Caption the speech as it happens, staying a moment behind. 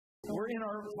We're in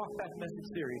our Talk Back message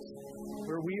series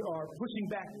where we are pushing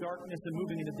back darkness and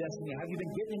moving into destiny. Have you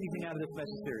been getting anything out of this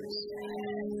message series?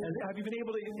 Have you been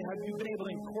able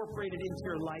to incorporate it into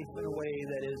your life in a way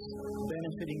that is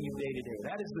benefiting you day to day?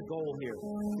 That is the goal here.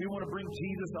 We want to bring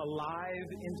Jesus alive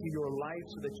into your life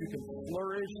so that you can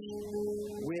flourish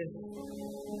with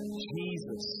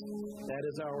Jesus. That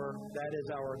is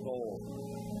our goal.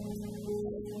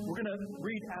 We're going to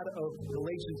read out of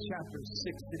Galatians chapter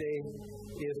 6 today.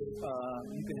 If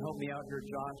you can help me out here,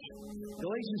 Josh.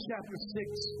 Galatians chapter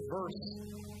 6, verse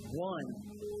 1.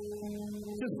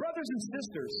 It says, brothers and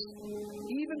sisters,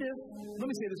 even if, let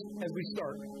me say this as we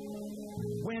start.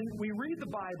 When we read the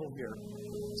Bible here,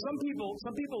 some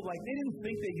people like, they didn't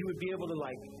think that you would be able to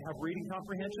have reading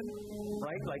comprehension,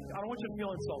 right? I don't want you to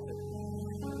feel insulted.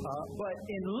 But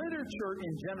in literature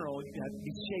in general, you can have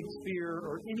Shakespeare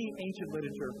or any ancient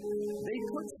literature, they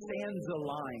put stanza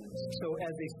lines. So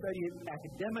as they study it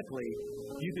academically,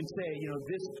 you can say,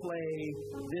 this play,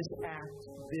 this act,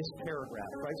 this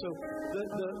paragraph, right? So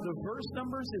the verse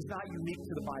numbers is not unique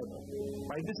to the Bible,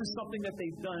 right? This is something that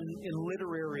they've done in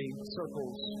literary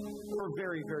circles for a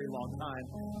very, very long time.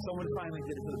 Someone finally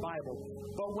did it to the Bible.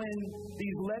 But when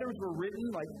these letters were written,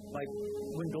 like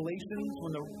when Galatians,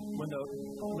 when the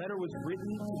letter was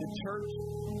written to the church,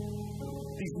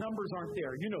 these numbers aren't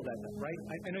there. You know that, right?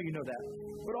 I know you know that.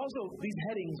 But also, these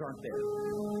headings aren't there.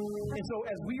 And so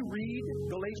as we read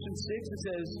Galatians 6, it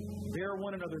says, bear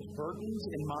one another's burdens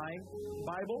in my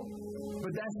Bible.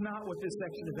 But that's not what this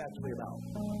section is actually about.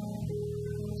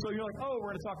 So you're like,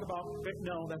 we're going to talk about,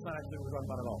 no, that's not actually what we're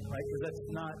talking about at all, right? Because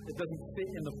it doesn't fit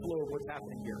in the flow of what's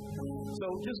happening here. So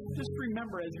just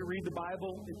remember as you read the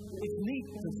Bible, it's neat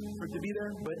for it to be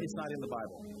there, but it's not in the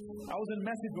Bible. I was in a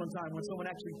message one time when someone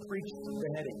actually preached the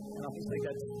heading, and I was like,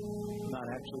 that's not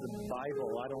actually the Bible.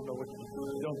 I don't know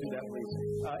don't do that, please.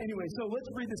 Anyway, so let's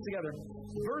read this together.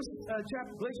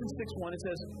 Galatians 6:1, it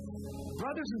says,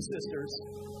 brothers and sisters,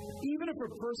 even if a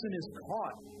person is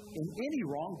caught in any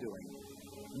wrongdoing,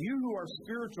 you who are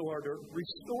spiritual are to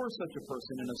restore such a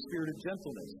person in a spirit of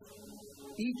gentleness,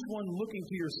 each one looking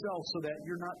to yourself so that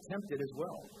you're not tempted as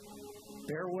well.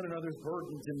 Bear one another's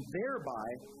burdens and thereby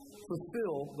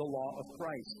fulfill the law of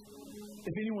Christ.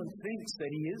 If anyone thinks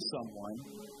that he is someone,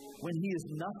 when he is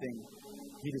nothing,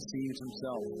 he deceives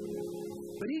himself.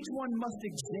 But each one must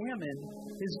examine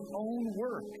his own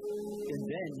work, and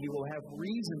then he will have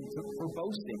reason for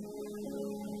boasting,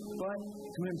 but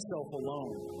to himself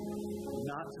alone,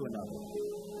 not to another.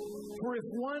 For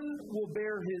each one will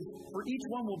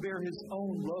bear his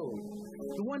own load.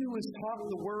 The one who is taught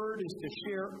the word is to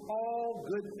share all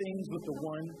good things with the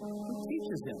one who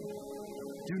teaches him.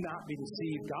 Do not be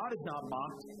deceived. God is not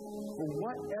mocked. For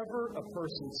whatever a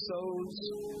person sows,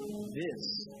 this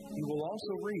he will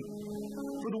also reap.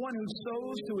 For the one who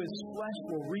sows to his flesh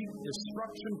will reap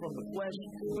destruction from the flesh,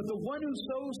 but the one who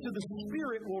sows to the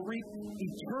Spirit will reap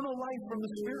eternal life from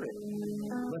the Spirit.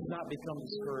 Let's not become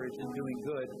discouraged in doing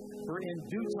good, for in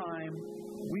due time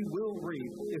we will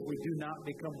reap if we do not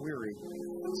become weary.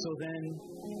 So then,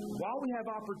 while we have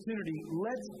opportunity,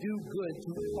 let's do good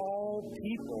to all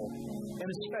people, and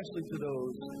especially to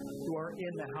those who are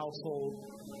in the household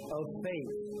of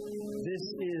faith. This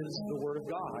is the word of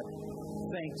God.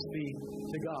 Thanks be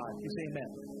to God. You say amen.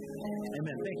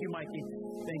 Amen. Thank you, Mikey.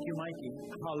 Thank you, Mikey.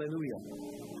 Hallelujah.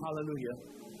 Hallelujah.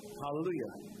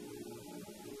 Hallelujah.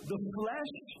 The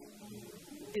flesh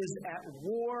is at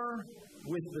war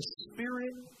with the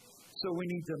Spirit, so we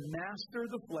need to master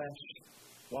the flesh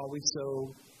while we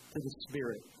sow to the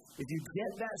Spirit. If you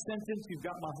get that sentence, you've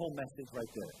got my whole message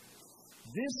right there.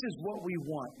 This is what we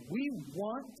want. We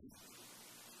want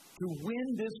to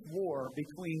win this war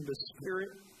between the Spirit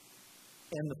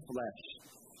and the flesh.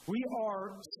 We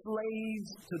are slaves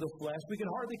to the flesh. We can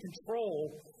hardly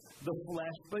control the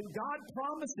flesh, but God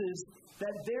promises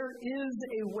that there is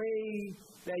a way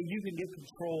that you can get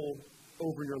control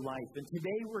over your life. And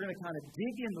today we're going to kind of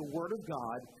dig in the Word of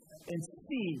God and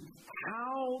see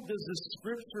how does the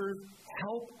Scripture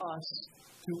help us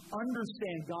to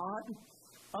understand God,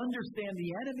 understand the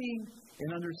enemy,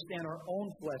 and understand our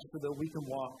own flesh so that we can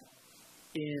walk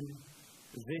in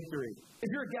victory. If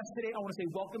you're a guest today, I want to say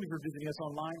welcome. If you're visiting us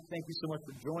online, thank you so much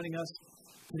for joining us.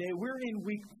 Today we're in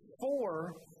week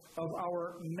 4 of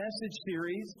our message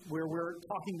series where we're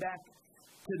talking back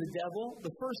to the devil.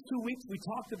 The first 2 weeks we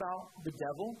talked about the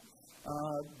devil.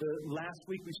 The last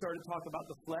week we started to talk about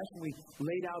the flesh, and we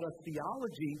laid out a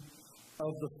theology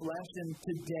of the flesh. And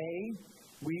today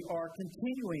we are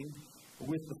continuing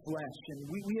with the flesh. And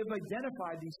we have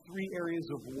identified these 3 areas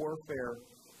of warfare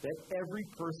that every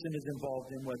person is involved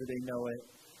in, whether they know it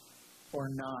or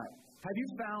not. Have you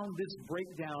found this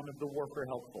breakdown of the warfare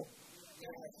helpful?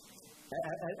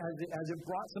 As it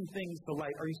brought some things to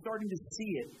light, are you starting to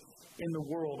see it in the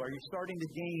world? Are you starting to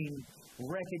gain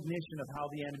recognition of how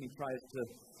the enemy tries to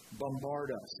bombard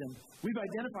us? And we've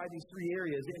identified these three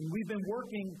areas, and we've been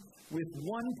working with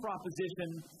one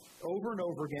proposition over and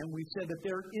over again. We've said that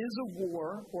there is a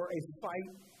war or a fight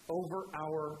over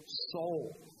our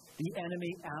soul. The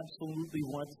enemy absolutely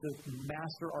wants to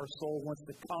master our soul, wants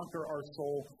to conquer our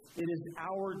soul. It is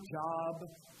our job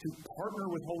to partner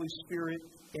with Holy Spirit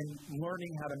in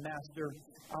learning how to master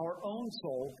our own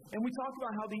soul. And we talked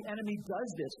about how the enemy does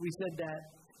this. We said that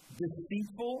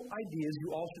deceitful ideas, you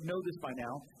all should know this by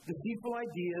now, deceitful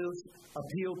ideas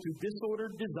appeal to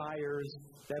disordered desires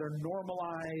that are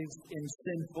normalized in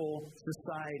sinful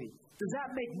society. Does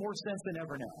that make more sense than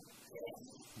ever now?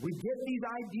 We get these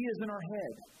ideas in our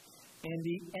head, and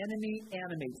the enemy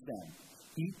animates them.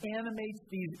 He animates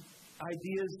these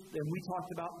ideas, and we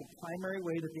talked about the primary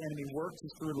way that the enemy works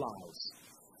is through lies.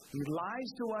 He lies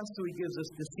to us, so he gives us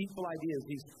deceitful ideas,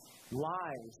 these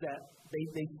lies that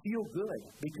they feel good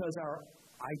because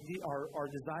our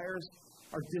desires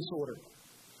are disordered.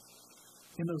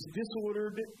 And those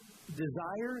disordered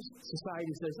desires,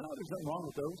 society says, oh, there's nothing wrong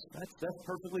with those. That's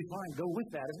perfectly fine. Go with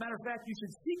that. As a matter of fact, you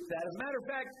should seek that. As a matter of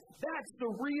fact, that's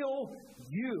the real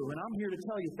you. And I'm here to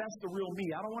tell you, that's the real me.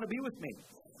 I don't want to be with me.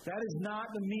 That is not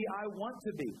the me I want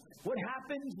to be. What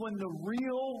happens when the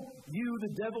real you,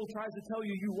 the devil tries to tell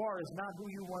you you are, is not who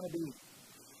you want to be?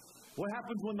 What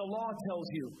happens when the law tells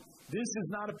you this is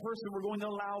not a person we're going to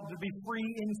allow to be free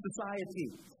in society?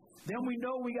 Then we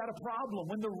know we got a problem.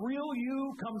 When the real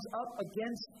you comes up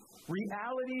against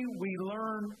reality, we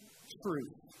learn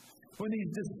truth. When these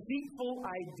deceitful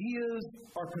ideas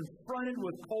are confronted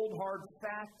with cold, hard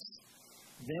facts,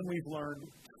 then we've learned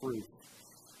truth.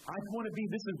 I want to be,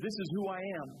 this is who I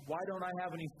am. Why don't I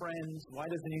have any friends? Why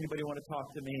doesn't anybody want to talk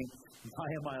to me? Why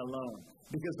am I alone?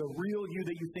 Because the real you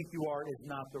that you think you are is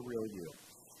not the real you.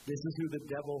 This is who the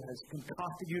devil has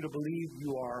concocted you to believe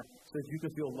you are so that you can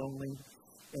feel lonely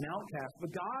and outcast.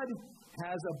 But God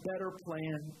has a better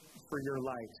plan for your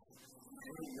life.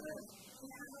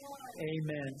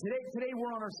 Amen. Today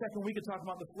we're on our second week of talking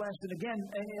about the flesh. And again,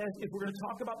 if we're going to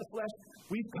talk about the flesh,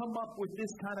 we've come up with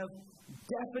this kind of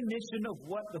definition of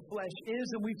what the flesh is.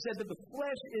 And we've said that the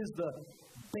flesh is the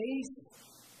base,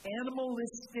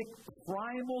 animalistic,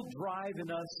 primal drive in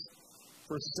us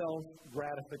for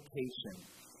self-gratification.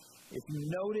 If you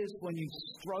notice when you're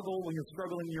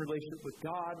struggling in your relationship with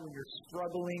God, when you're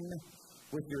struggling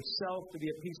with yourself, to be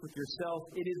at peace with yourself,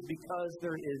 it is because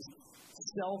there is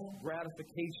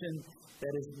self-gratification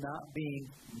that is not being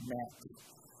met.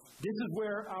 This is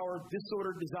where our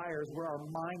disordered desires, where our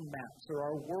mind maps or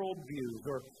our worldviews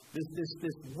or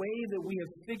this way that we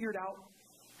have figured out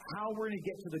how we're going to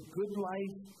get to the good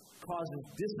life causes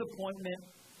disappointment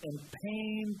and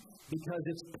pain, because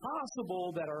it's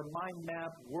possible that our mind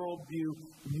map, worldview,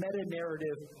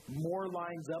 meta-narrative more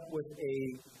lines up with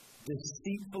a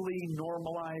deceitfully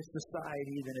normalized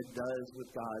society than it does with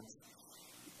God's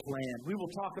plan. We will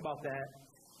talk about that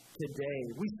today.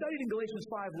 We studied in Galatians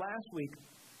 5 last week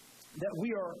that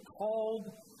we are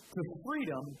called to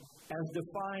freedom as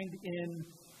defined in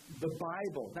the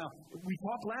Bible. Now, we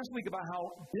talked last week about how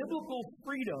biblical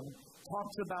freedom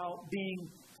talks about being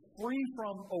free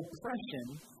from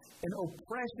oppression, an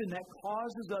oppression that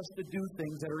causes us to do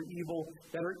things that are evil,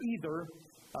 that are either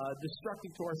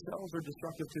destructive to ourselves or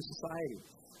destructive to society.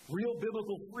 Real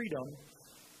biblical freedom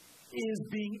is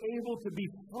being able to be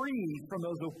free from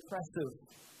those oppressive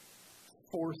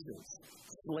forces,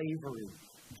 slavery,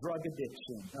 drug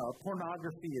addiction,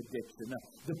 pornography addiction,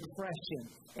 depression,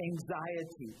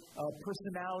 anxiety,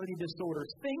 personality disorders,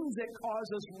 things that cause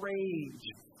us rage,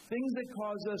 things that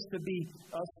cause us to be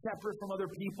separate from other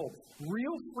people.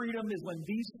 Real freedom is when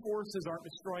these forces aren't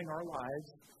destroying our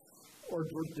lives or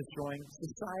destroying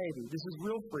society. This is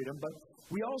real freedom. But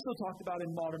we also talked about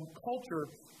in modern culture,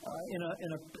 in a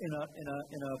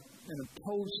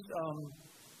post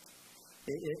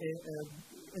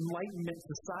enlightenment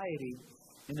society.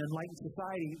 In enlightened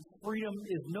society, freedom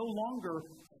is no longer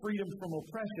freedom from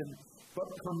oppression, but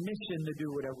permission to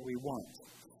do whatever we want.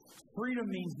 Freedom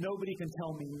means nobody can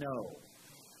tell me no.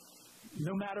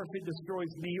 No matter if it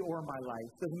destroys me or my life.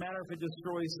 Doesn't matter if it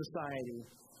destroys society.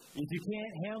 If you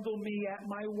can't handle me at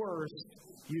my worst,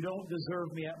 you don't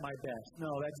deserve me at my best.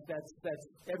 No, that's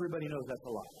everybody knows that's a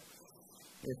lie.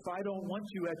 If I don't want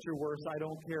you at your worst, I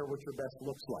don't care what your best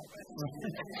looks like.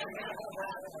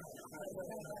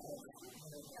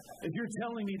 If you're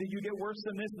telling me that you get worse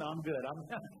than this, no, I'm good.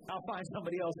 I'll find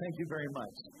somebody else. Thank you very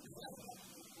much.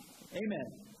 Amen.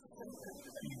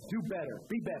 do better,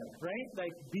 be better, right?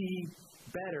 Like be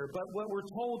better. But what we're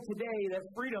told today, that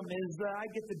freedom is I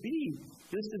get to be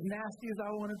just as nasty as I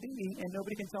want to be, and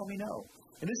nobody can tell me no.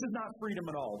 And this is not freedom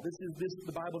at all.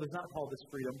 The Bible does not call this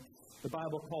freedom. The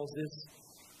Bible calls this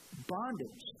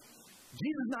bondage.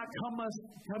 Jesus did not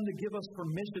come to give us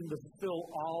permission to fulfill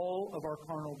all of our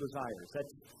carnal desires.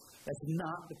 That's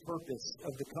not the purpose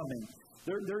of the coming.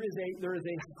 There's a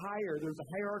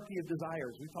hierarchy of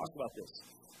desires. We talked about this.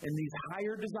 And these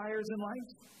higher desires in life,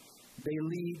 they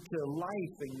lead to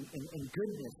life and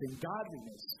goodness and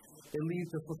godliness. They lead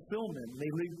to fulfillment. They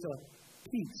lead to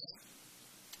peace.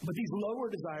 But these lower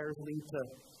desires lead to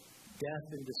death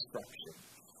and destruction.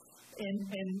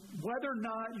 And whether or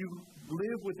not you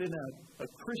live within a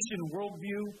Christian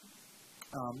worldview,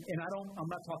 and I'm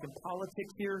not talking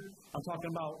politics here. I'm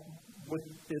talking about what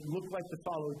it looked like to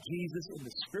follow Jesus in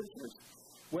the Scriptures.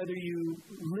 Whether you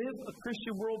live a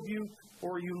Christian worldview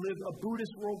or you live a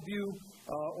Buddhist worldview,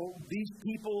 or these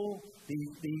people,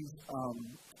 these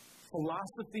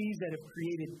philosophies that have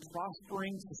created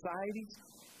prospering societies,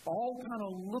 all kind of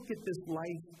look at this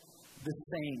life the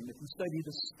same. If you study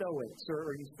the Stoics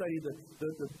or you study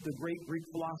the great Greek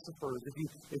philosophers,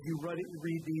 if you read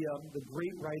the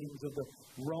great writings of the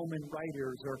Roman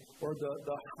writers or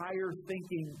the higher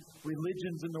thinking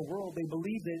religions in the world, they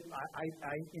believe that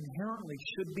I inherently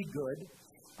should be good.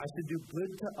 I should do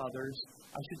good to others.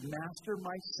 I should master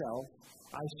myself.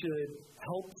 I should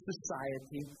help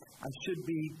society. I should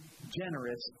be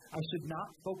generous. I should not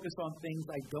focus on things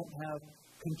I don't have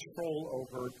control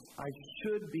over. I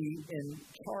should be in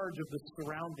charge of the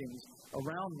surroundings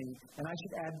around me, and I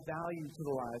should add value to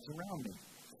the lives around me.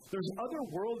 There's other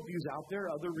worldviews out there,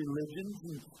 other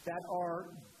religions that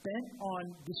are bent on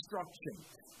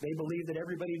destruction. They believe that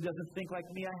everybody who doesn't think like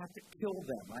me, I have to kill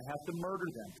them. I have to murder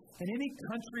them. In any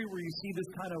country where you see this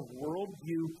kind of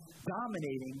worldview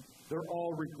dominating, they're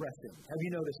all regressing. Have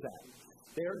you noticed that?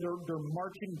 They're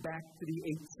marching back to the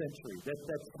 8th century.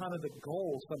 That's kind of the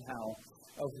goal somehow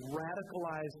of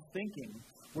radicalized thinking,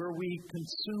 where we're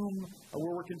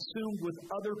consumed with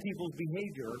other people's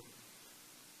behavior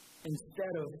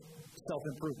instead of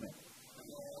self-improvement.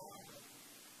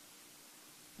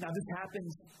 Now, this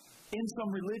happens in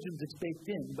some religions, it's baked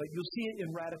in, but you'll see it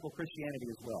in radical Christianity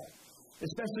as well,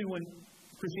 especially when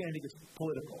Christianity gets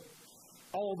political.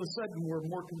 All of a sudden, we're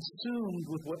more consumed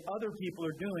with what other people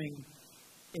are doing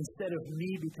instead of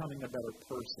me becoming a better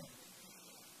person.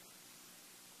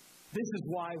 This is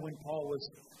why when Paul was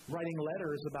writing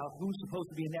letters about who's supposed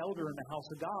to be an elder in the house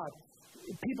of God,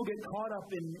 people get caught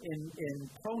up in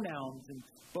pronouns.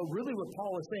 But really what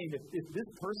Paul is saying, if this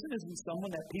person isn't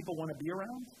someone that people want to be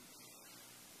around,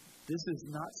 this is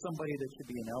not somebody that should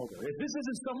be an elder. If this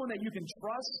isn't someone that you can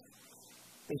trust,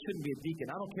 they shouldn't be a deacon.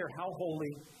 I don't care how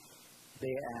holy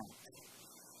they act.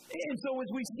 And so as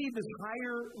we see this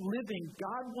higher living,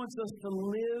 God wants us to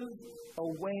live a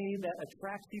way that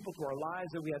attracts people to our lives,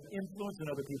 that we have influence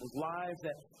in other people's lives,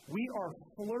 that we are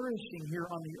flourishing here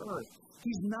on the earth.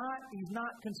 He's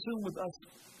not consumed with us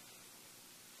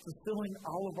fulfilling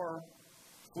all of our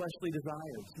fleshly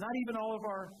desires, not even all of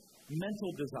our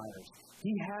mental desires.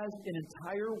 He has an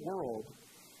entire world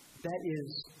that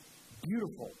is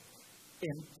beautiful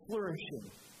and flourishing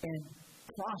and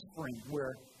prospering,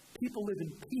 where people live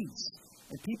in peace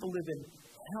and people live in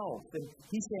health. And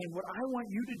he's saying, what I want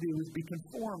you to do is be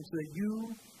conformed so that you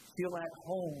feel at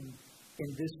home in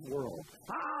this world.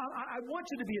 I want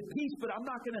you to be at peace, but I'm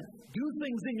not going to do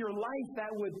things in your life that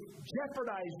would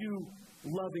jeopardize you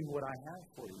loving what I have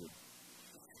for you.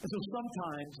 And so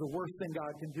sometimes the worst thing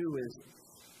God can do is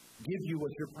give you what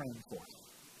you're praying for.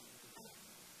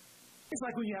 It's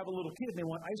like when you have a little kid and they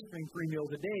want ice cream 3 meals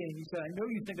a day, and you say, I know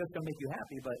you think that's going to make you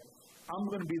happy, but I'm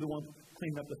going to be the one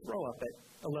cleaning up the throw up at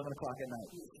 11 o'clock at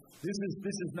night. This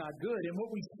is not good. And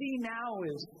what we see now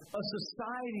is a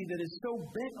society that is so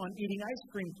bent on eating ice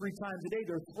cream 3 times a day,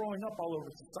 they're throwing up all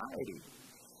over society.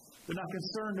 They're not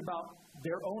concerned about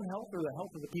their own health or the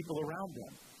health of the people around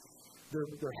them.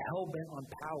 They're hell-bent on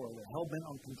power. They're hell-bent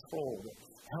on control. They're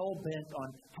hell-bent on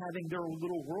having their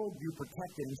little worldview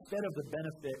protected instead of the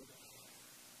benefit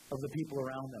of the people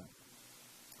around them.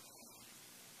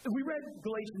 We read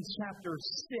Galatians chapter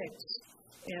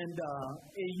 6, and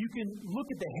you can look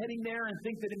at the heading there and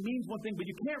think that it means one thing, but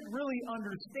you can't really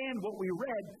understand what we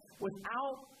read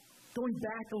without going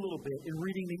back a little bit and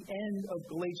reading the end of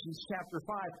Galatians chapter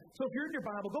 5. So if you're in your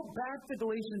Bible, go back to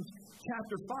Galatians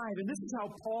chapter 5, and this is how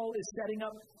Paul is setting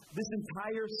up this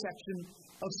entire section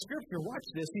of Scripture. Watch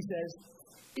this. He says,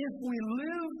 if we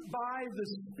live by the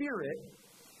Spirit,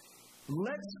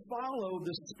 let's follow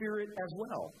the Spirit as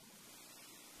well.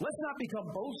 Let's not become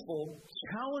boastful,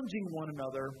 challenging one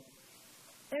another,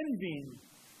 envying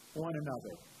one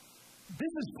another.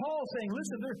 This is Paul saying,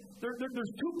 listen,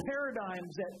 there's two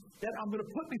paradigms that I'm going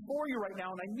to put before you right now,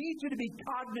 and I need you to be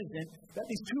cognizant that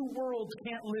these two worlds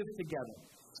can't live together.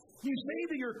 You say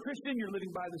that you're a Christian, you're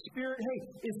living by the Spirit. Hey,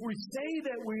 if we say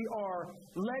that we are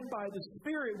led by the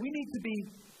Spirit, we need to be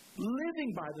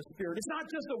living by the Spirit. It's not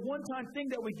just a one-time thing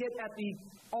that we get at the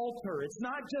altar. It's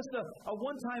not just a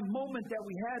one-time moment that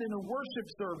we had in a worship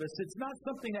service. It's not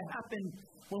something that happened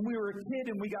when we were a kid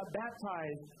and we got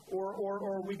baptized or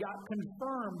we got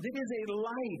confirmed. It is a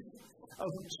life of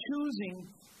choosing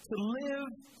to live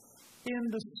in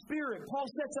the Spirit. Paul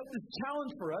sets up this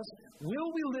challenge for us. Will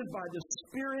we live by the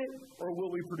Spirit or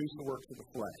will we produce the works of the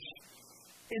flesh?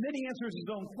 And then he answers his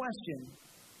own question.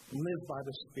 Live by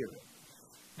the Spirit.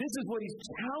 This is what he's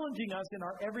challenging us in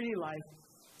our everyday life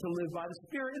to live by the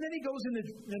Spirit. And then he goes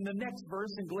in the next verse,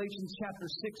 in Galatians chapter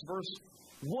 6, verse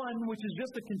 1, which is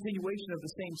just a continuation of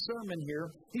the same sermon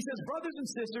here. He says, brothers and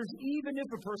sisters, even if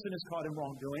a person is caught in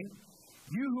wrongdoing,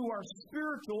 you who are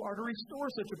spiritual are to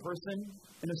restore such a person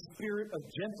in a spirit of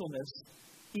gentleness,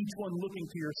 each one looking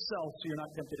to yourself so you're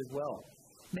not tempted as well.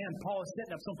 Man, Paul is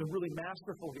setting up something really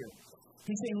masterful here.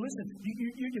 He's saying, listen,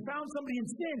 you found somebody in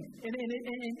sin,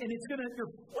 and it's gonna, your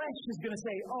flesh is going to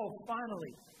say, oh, finally,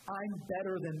 I'm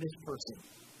better than this person.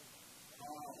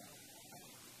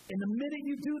 And the minute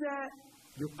you do that,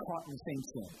 you're caught in the same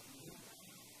sin.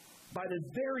 By the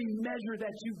very measure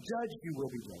that you judge, you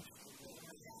will be judged.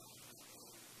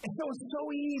 And so it's so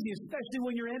easy, especially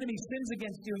when your enemy sins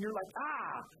against you, and you're like,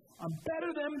 I'm better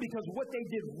than them because of what they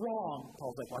did wrong.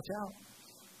 Paul's like, watch out.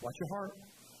 Watch your heart.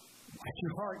 Watch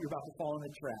your heart, you're about to fall in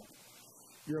a trap.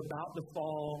 You're about to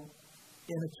fall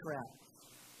in a trap.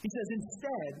 He says,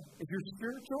 instead, if you're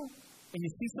spiritual and you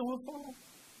see someone fall,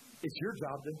 it's your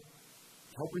job to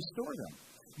help restore them.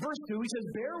 Verse 2, he says,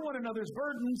 bear one another's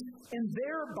burdens and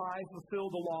thereby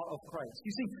fulfill the law of Christ.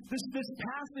 You see, this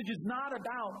passage is not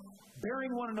about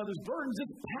bearing one another's burdens.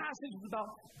 This passage is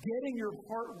about getting your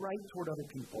heart right toward other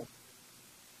people.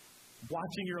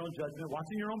 Watching your own judgment,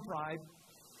 watching your own pride,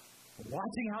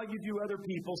 watching how you view other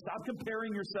people. Stop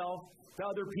comparing yourself to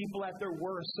other people at their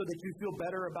worst so that you feel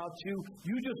better about you.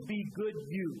 You just be good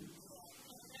you.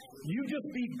 You just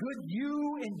be good you.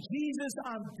 And Jesus,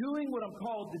 I'm doing what I'm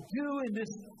called to do in this.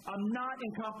 I'm not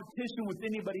in competition with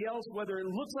anybody else, whether it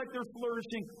looks like they're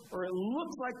flourishing or it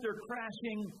looks like they're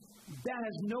crashing. That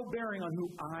has no bearing on who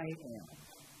I am.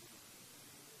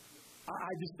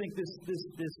 I just think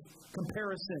this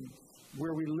comparison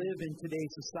where we live in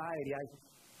today's society,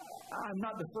 I'm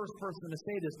not the first person to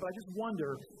say this, but I just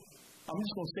wonder, I'm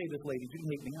just going to say this, ladies, you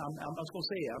can hate me, I'm just going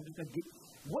to say it, I'm just going to get,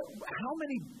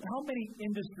 how many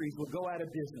industries would go out of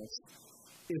business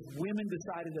if women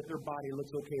decided that their body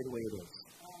looks okay the way it is?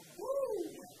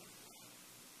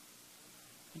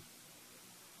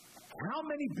 How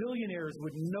many billionaires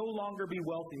would no longer be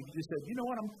wealthy if you just said, you know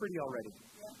what, I'm pretty already.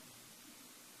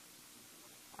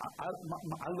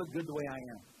 I look good the way I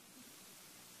am.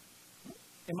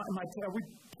 Are we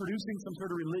producing some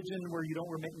sort of religion where you don't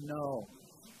remit? No.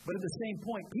 But at the same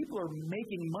point, people are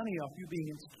making money off you being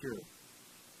insecure.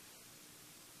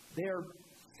 They are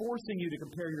forcing you to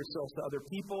compare yourselves to other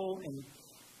people and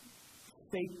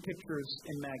fake pictures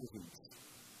in magazines.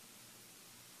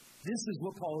 This is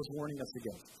what Paul is warning us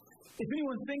against. If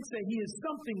anyone thinks that he is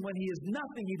something when he is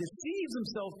nothing, he deceives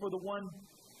himself, for the one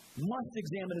must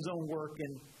examine his own work,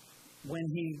 and when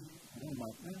he...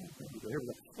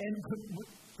 And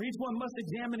for each one must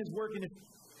examine his work, and if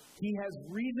he has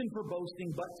reason for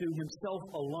boasting, but to himself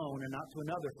alone and not to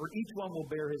another, for each one will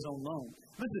bear his own load.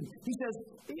 Listen, he says,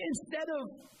 instead of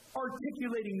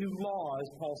articulating new laws,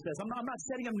 Paul says, I'm not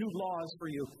setting up new laws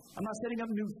for you. I'm not setting up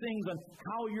new things on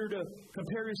how you're to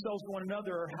compare yourselves to one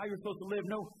another or how you're supposed to live.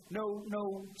 No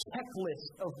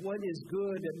checklist of what is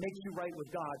good that makes you right with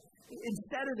God.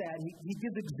 Instead of that, he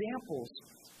gives examples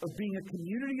of being a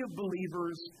community of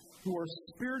believers who are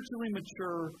spiritually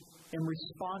mature and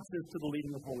responsive to the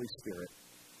leading of the Holy Spirit.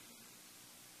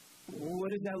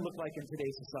 What does that look like in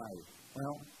today's society?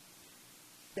 Well,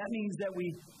 that means that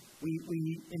we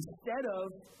instead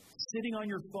of sitting on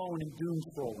your phone and doom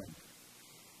scrolling,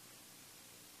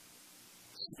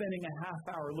 spending a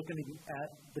half hour looking at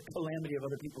the calamity of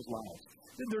other people's lives.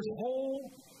 There's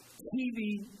whole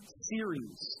TV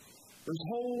series, there's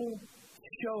whole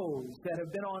shows that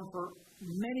have been on for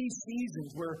many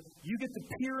seasons where you get to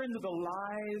peer into the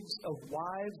lives of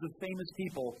famous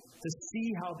people to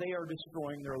see how they are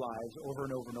destroying their lives over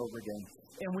and over and over again.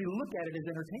 And we look at it as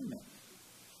entertainment.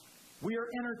 We are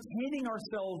entertaining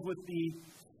ourselves with the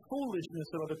foolishness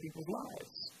of other people's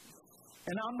lives.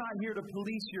 And I'm not here to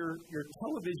police your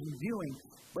television viewing,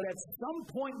 but at some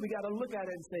point we got to look at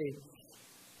it and say,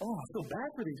 oh, I feel bad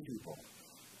for these people.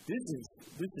 This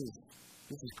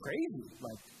is crazy.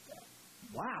 Like,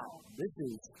 wow, this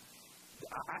is,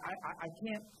 I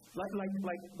can't,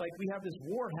 like we have this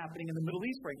war happening in the Middle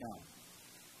East right now.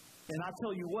 And I'll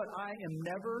tell you what, I am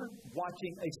never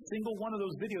watching a single one of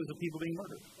those videos of people being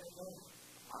murdered.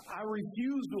 I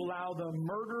refuse to allow the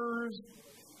murders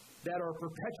that are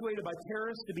perpetuated by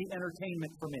terrorists to be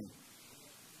entertainment for me.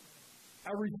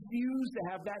 I refuse to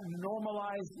have that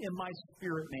normalized in my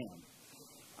spirit, man.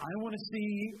 I want to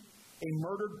see a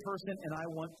murdered person and I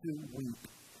want to weep.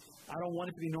 I don't want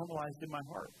it to be normalized in my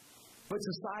heart. But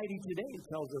society today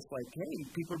tells us, like, hey,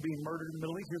 people are being murdered in the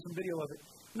Middle East. Here's some video of it.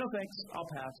 No thanks. I'll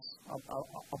pass.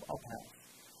 I'll pass.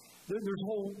 There's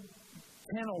whole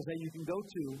channels that you can go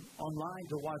to online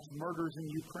to watch murders in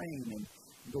Ukraine and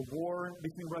the war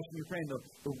between Russia and Ukraine,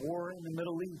 the war in the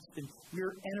Middle East. And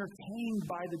we're entertained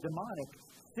by the demonic,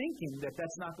 thinking that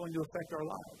that's not going to affect our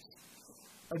lives.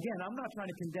 Again, I'm not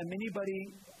trying to condemn anybody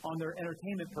on their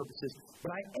entertainment purposes,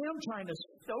 but I am trying to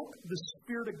stoke the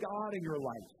Spirit of God in your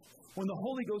life. When the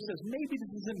Holy Ghost says, maybe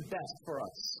this isn't best for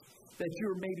us, that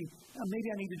you're maybe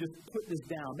I need to just put this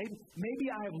down. Maybe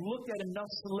I have looked at enough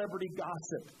celebrity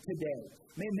gossip today.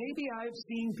 Maybe I have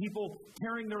seen people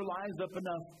tearing their lives up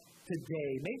enough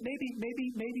today.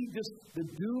 Maybe just the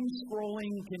doom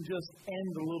scrolling can just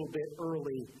end a little bit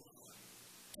early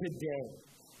today.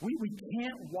 We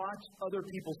can't watch other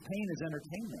people's pain as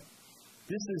entertainment.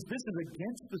 This is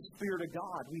against the Spirit of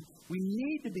God. We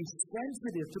need to be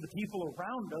sensitive to the people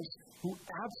around us who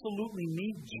absolutely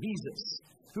need Jesus,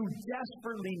 who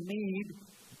desperately need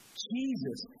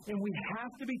Jesus. And we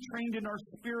have to be trained in our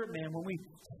spirit, man, when we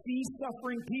see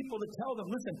suffering people, to tell them,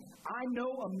 listen, I know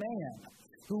a man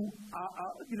who,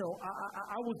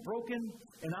 I was broken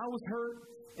and I was hurt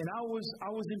and I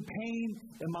was in pain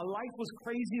and my life was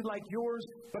crazy like yours,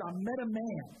 but I met a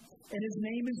man. And his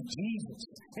name is Jesus.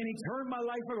 And he turned my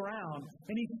life around.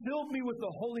 And he filled me with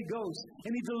the Holy Ghost.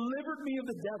 And he delivered me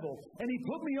of the devil. And he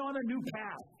put me on a new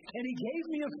path. And he gave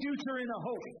me a future and a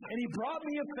hope. And he brought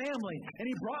me a family. And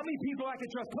he brought me people I can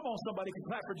trust. Come on, somebody can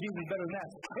clap for Jesus better than that.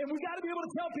 And we got to be able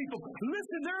to tell people,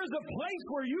 listen, there is a place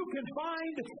where you can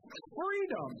find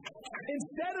freedom.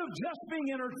 Instead of just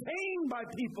being entertained by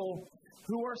people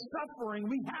who are suffering,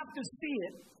 we have to see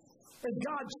it as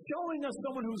God showing us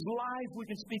someone whose life we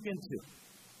can speak into.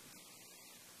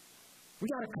 We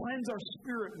got to cleanse our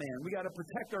spirit, man. We got to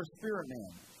protect our spirit,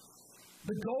 man.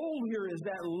 The goal here is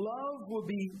that love will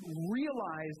be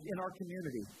realized in our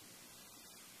community.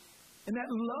 And that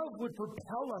love would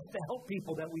propel us to help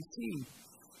people that we see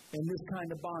in this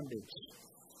kind of bondage.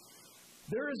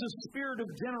 There is a spirit of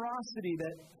generosity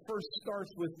that first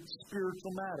starts with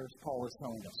spiritual matters, Paul is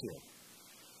telling us here.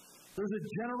 There's a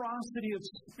generosity of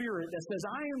spirit that says,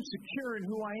 I am secure in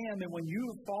who I am, and when you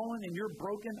have fallen and you're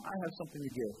broken, I have something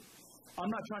to give. I'm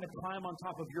not trying to climb on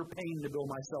top of your pain to build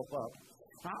myself up.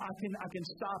 I can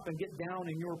stop and get down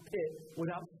in your pit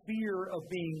without fear of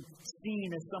being seen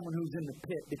as someone who's in the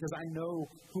pit, because I know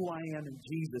who I am in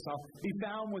Jesus. I'll be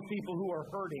found with people who are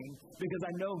hurting because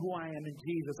I know who I am in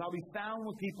Jesus. I'll be found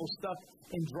with people stuck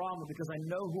in drama because I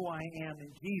know who I am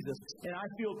in Jesus. And I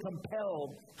feel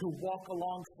compelled to walk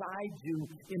alongside you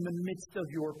in the midst of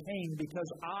your pain because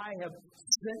I have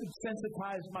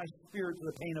sensitized my spirit to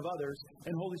the pain of others,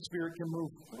 and Holy Spirit can move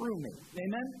through me.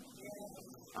 Amen?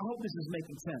 I hope this is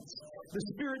making sense. The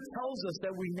Spirit tells us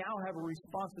that we now have a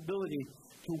responsibility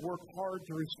to work hard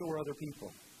to restore other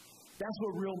people. That's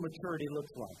what real maturity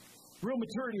looks like. Real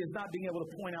maturity is not being able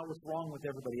to point out what's wrong with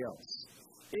everybody else.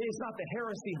 It's not the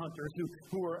heresy hunters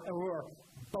who are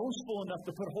boastful enough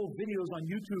to put whole videos on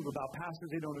YouTube about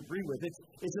pastors they don't agree with.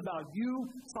 It's about you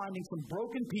finding some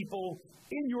broken people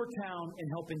in your town and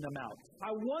helping them out.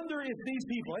 I wonder if these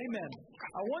people, amen,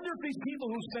 I wonder if these people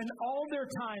who spend all their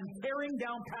time tearing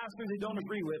down pastors they don't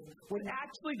agree with would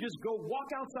actually just go walk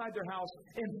outside their house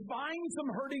and find some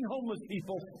hurting homeless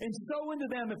people and sow into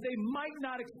them if they might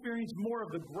not experience more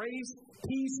of the grace,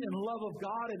 peace, and love of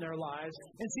God in their lives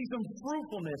and see some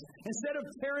fruitfulness. Instead of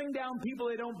tearing down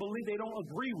people they don't believe, they don't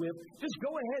agree with, just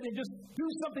go ahead and just do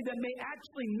something that may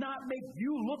actually not make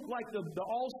you look like the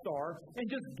all-star and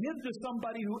just give to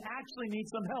somebody who actually needs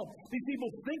some help. These people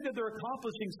think that they're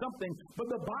accomplishing something, but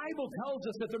the Bible tells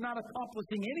us that they're not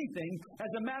accomplishing anything.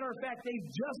 As a matter of fact, they've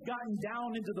just gotten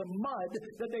down into the mud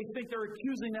that they think they're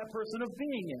accusing that person of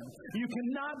being in. You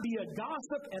cannot be a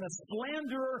gossip and a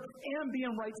slanderer and be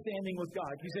in right standing with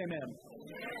God. You say amen.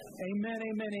 Amen,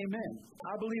 amen, amen.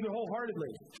 I believe it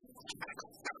wholeheartedly.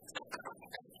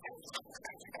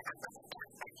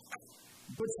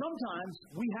 But sometimes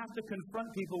we have to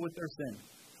confront people with their sin.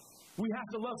 We have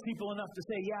to love people enough to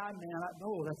say, yeah, man,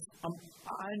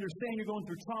 I understand you're going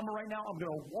through trauma right now. I'm going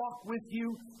to walk with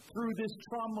you through this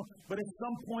trauma. But at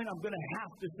some point, I'm going to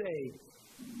have to say,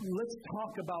 let's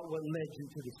talk about what led you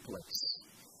to this place.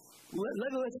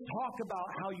 Let's talk about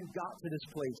how you got to this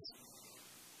place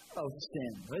of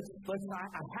sin.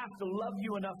 I have to love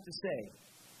you enough to say,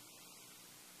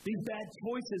 these bad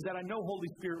choices that I know Holy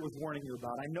Spirit was warning you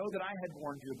about. I know that I had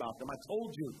warned you about them. I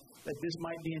told you that this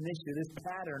might be an issue, this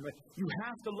pattern. You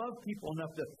have to love people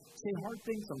enough to say hard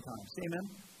things sometimes. Amen?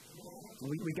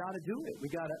 We got to do it. We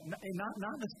got to, not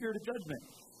in the spirit of judgment,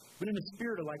 but in the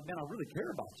spirit of like, man, I really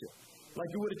care about you. Like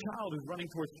you would a child who's running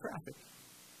towards traffic.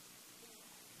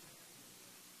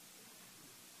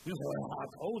 You say, well, I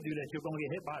told you that you're going to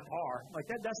get hit by a car. Like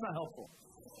that's not helpful.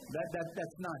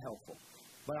 That's not helpful.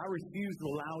 But I refuse to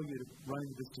allow you to run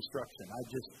into this destruction.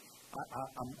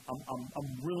 I'm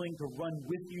willing to run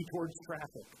with you towards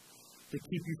traffic to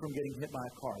keep you from getting hit by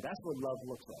a car. That's what love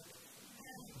looks like.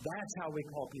 That's how we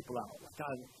call people out. Like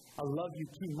I love you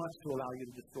too much to allow you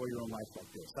to destroy your own life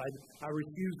like this. I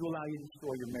refuse to allow you to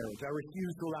destroy your marriage. I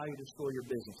refuse to allow you to destroy your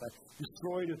business. I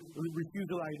refuse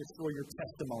to allow you to destroy your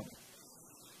testimony.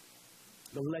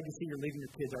 The legacy you're leaving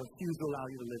your kids, I refuse to allow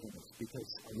you to live in this because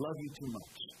I love you too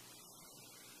much.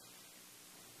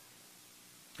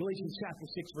 Galatians chapter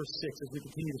 6, verse 6, as we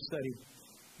continue to study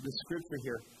the scripture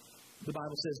here, the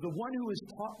Bible says, the one who is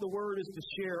taught the word is to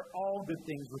share all good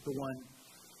things with the one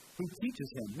who teaches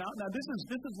him. Now this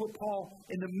is what Paul,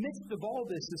 in the midst of all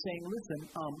this, is saying, listen,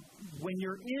 when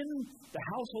you're in the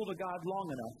household of God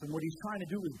long enough, and what he's trying to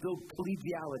do is build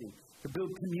collegiality, to build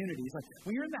communities. Like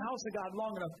when you're in the house of God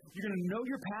long enough, you're going to know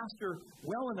your pastor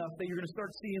well enough that you're going to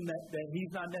start seeing that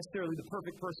he's not necessarily the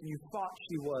perfect person you thought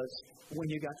she was when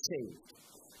you got saved.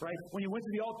 Right? When you went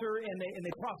to the altar and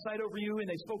they prophesied over you and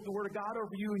they spoke the word of God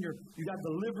over you and you got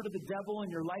delivered of the devil and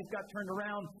your life got turned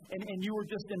around and you were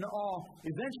just in awe,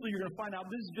 eventually you're going to find out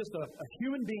this is just a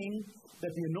human being that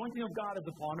the anointing of God is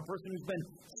upon, a person who's been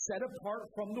set apart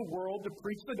from the world to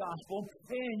preach the gospel,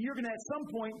 and you're going to at some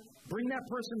point bring that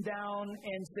person down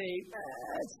and say,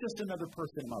 it's just another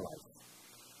person in my life.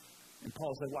 And Paul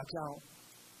said, watch out.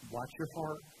 Watch your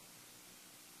heart.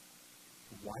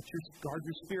 Guard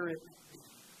your spirit.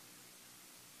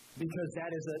 Because that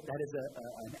is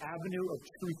an avenue of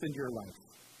truth into your life.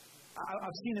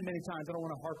 I've seen it many times. I don't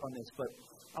want to harp on this, but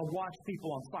I watch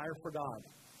people on fire for God.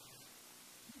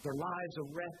 Their lives are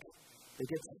wrecked. They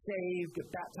get saved, get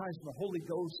baptized in the Holy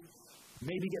Ghost,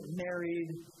 maybe get married,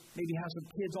 maybe have some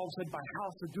kids, all of a sudden buy a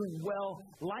house, they're doing well,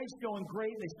 life's going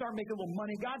great, they start making a little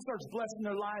money, God starts blessing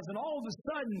their lives, and all of a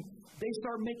sudden, they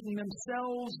start making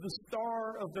themselves the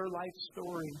star of their life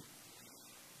story.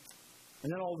 And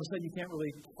then all of a sudden, you can't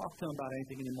really talk to them about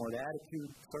anything anymore. The attitude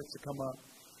starts to come up.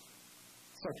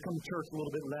 Starts to come to church a little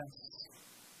bit less.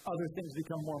 Other things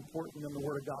become more important than the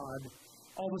Word of God.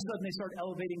 All of a sudden, they start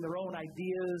elevating their own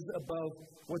ideas above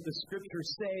what the Scriptures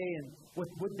say and what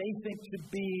they think should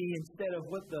be instead of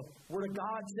what the Word of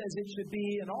God says it should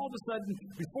be. And all of a sudden,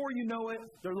 before you know it,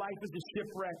 their life is a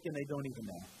shipwreck and they don't even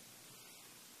know.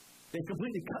 They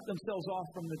completely cut themselves off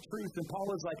from the truth. And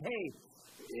Paul is like, hey,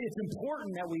 it's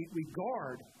important that we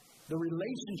guard the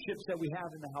relationships that we have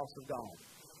in the house of God.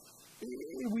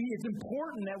 It's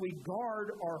important that we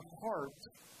guard our heart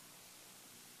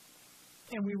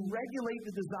and we regulate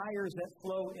the desires that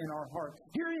flow in our heart.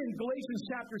 Here in Galatians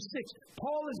chapter 6,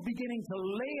 Paul is beginning to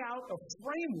lay out a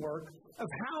framework of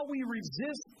how we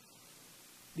resist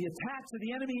the attacks of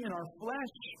the enemy in our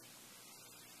flesh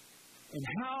and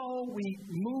how we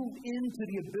move into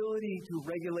the ability to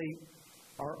regulate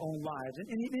our own lives.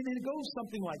 And it goes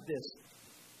something like this.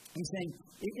 He's saying,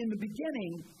 in the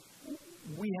beginning,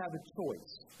 we have a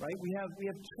choice, right? We have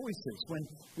choices. When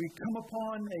we come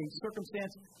upon a circumstance,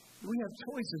 we have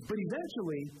choices. But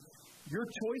eventually, your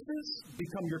choices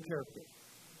become your character.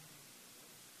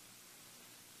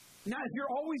 Now, if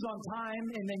you're always on time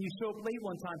and then you show up late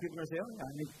one time, people are going to say, oh,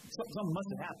 yeah, something must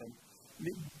have happened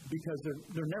because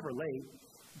they're never late.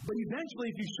 But eventually,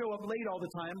 if you show up late all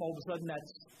the time, all of a sudden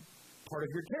that's part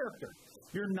of your character.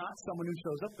 You're not someone who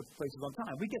shows up to places on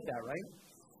time. We get that, right?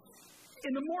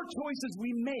 And the more choices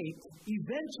we make,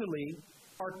 eventually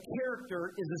our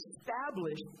character is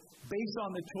established based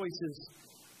on the choices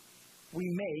we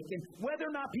make. And whether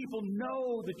or not people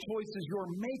know the choices you're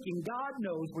making, God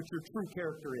knows what your true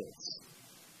character is.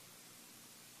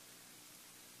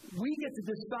 We get to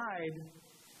decide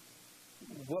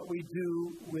what we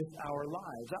do with our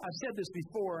lives. I've said this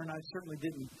before, and I certainly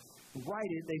didn't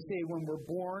write it. They say when we're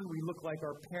born, we look like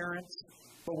our parents,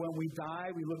 but when we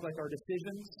die, we look like our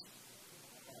decisions.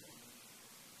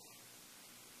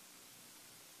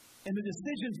 And the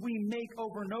decisions we make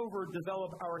over and over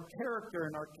develop our character,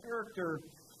 and our character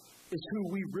is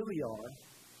who we really are,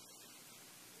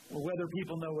 whether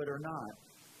people know it or not.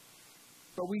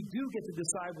 But we do get to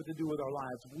decide what to do with our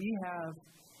lives. We have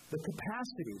the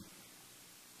capacity,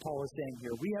 Paul is saying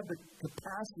here, we have the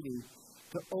capacity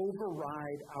to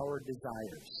override our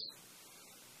desires.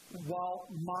 While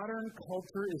modern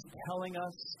culture is telling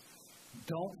us,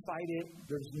 don't fight it,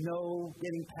 there's no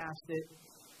getting past it.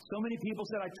 So many people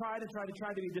said, I tried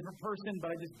to be a different person,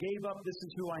 but I just gave up, this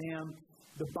is who I am.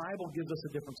 The Bible gives us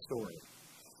a different story.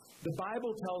 The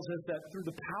Bible tells us that through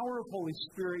the power of Holy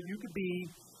Spirit, you could be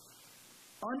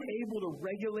unable to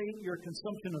regulate your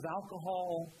consumption of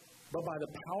alcohol, but by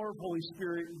the power of Holy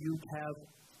Spirit, you have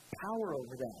power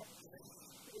over that.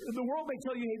 The world may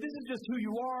tell you, hey, this is just who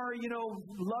you are,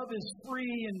 love is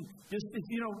free, and just,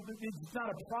 it's not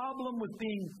a problem with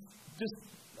being just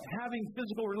having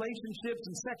physical relationships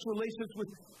and sexual relationships with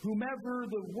whomever.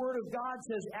 The Word of God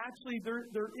says, actually, there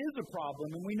is a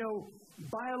problem, and we know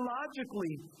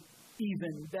biologically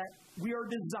even that we are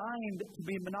designed to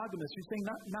be monogamous. You're saying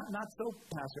not so,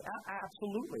 Pastor.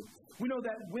 Absolutely. We know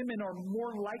that women are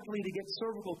more likely to get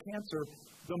cervical cancer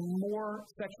the more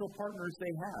sexual partners they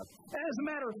have. And as a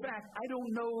matter of fact, I don't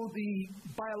know the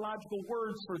biological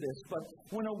words for this, but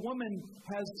when a woman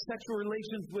has sexual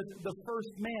relations with the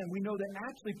first man, we know that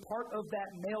actually part of that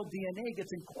male DNA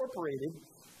gets incorporated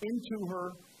into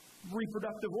her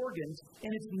reproductive organs,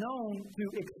 and it's known to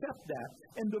accept that.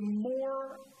 And the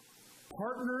more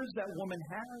partners that woman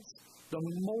has, the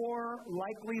more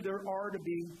likely there are to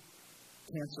be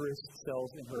cancerous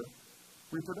cells in her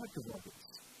reproductive organs.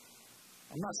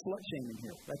 I'm not slut-shaming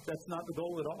here. That's not the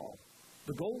goal at all.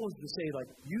 The goal is to say,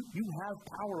 you have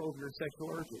power over your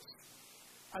sexual urges.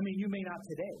 I mean, you may not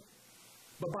today,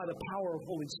 but by the power of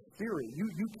Holy Spirit,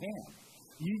 you can.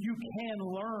 You can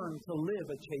learn to live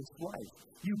a chaste life.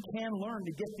 You can learn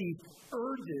to get these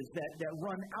urges that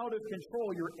run out of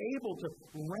control. You're able to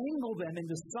wrangle them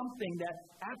into something that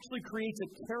actually creates a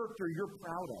character you're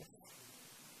proud of.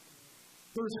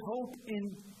 There's hope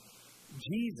in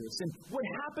Jesus. And what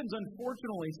happens,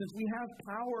 unfortunately, since we have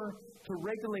power to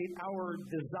regulate our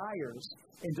desires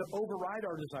and to override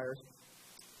our desires,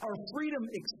 our freedom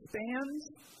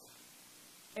expands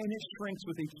and it shrinks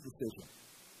with each decision.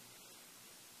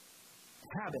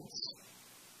 Habits.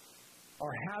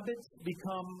 Our habits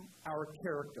become our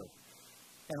character,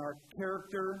 and our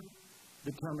character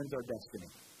determines our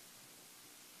destiny.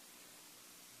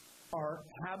 Our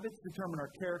habits determine our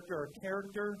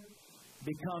character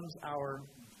becomes our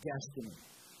destiny.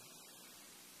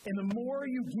 And the more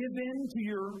you give in to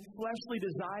your fleshly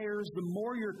desires, the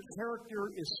more your character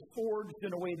is forged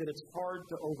in a way that it's hard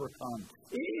to overcome.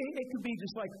 It could be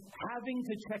just like having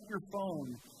to check your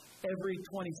phone every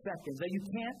 20 seconds. That you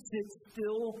can't sit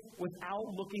still without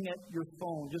looking at your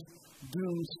phone, just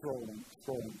doom scrolling,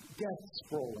 death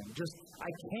scrolling. Just, I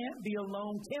can't be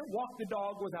alone, can't walk the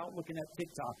dog without looking at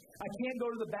TikTok. I can't go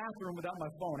to the bathroom without my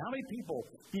phone. How many people,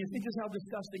 do you think just how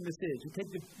disgusting this is? You take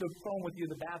the phone with you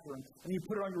to the bathroom, and you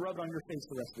put it on, you rub it on your face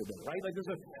the rest of the day, right? Like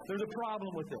there's a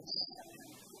problem with this.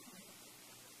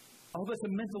 I hope that's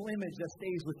a mental image that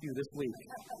stays with you this week.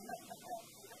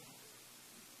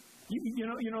 You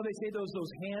know, they say those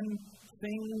hand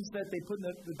things that they put in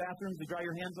the bathrooms to dry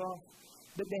your hands off?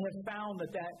 That they have found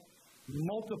that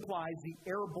multiplies the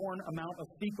airborne amount of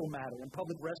fecal matter in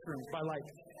public restrooms by like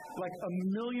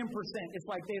 1,000,000%. It's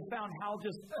like they've found how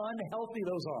just unhealthy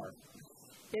those are.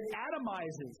 It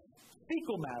atomizes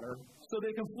fecal matter so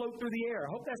they can float through the air.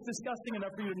 I hope that's disgusting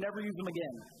enough for you to never use them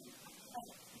again.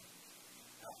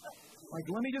 Like,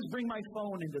 let me just bring my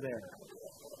phone into there.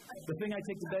 The thing I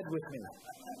take to bed with me.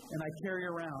 And I carry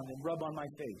around and rub on my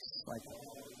face. Like,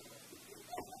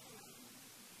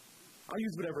 I'll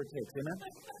use whatever it takes, amen?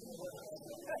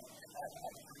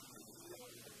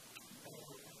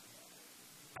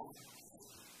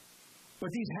 But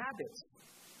these habits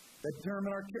that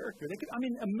determine our character, they could, a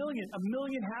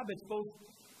million habits,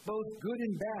 both good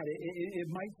and bad. It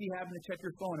might be having to check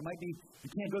your phone. It might be you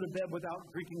can't go to bed without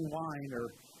drinking wine or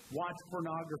watch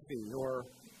pornography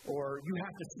or you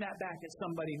have to snap back at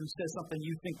somebody who says something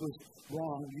you think was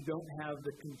wrong. You don't have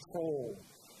the control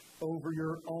over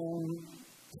your own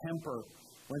temper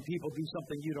when people do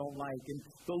something you don't like. And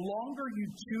the longer you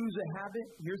choose a habit,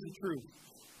 here's the truth,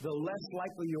 the less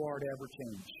likely you are to ever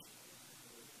change.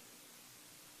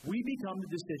 We become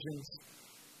the decisions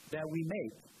that we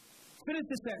make. Finish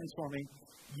this sentence for me.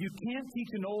 You can't teach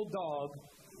an old dog.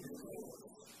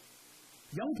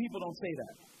 Young people don't say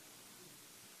that.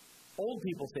 Old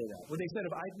people say that. Where they said,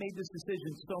 if I've made this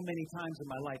decision so many times in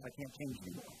my life, I can't change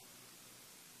anymore.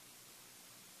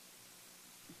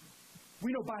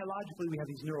 We know biologically we have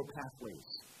these neural pathways.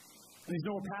 And these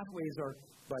neural pathways are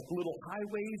like little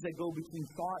highways that go between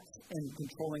thoughts and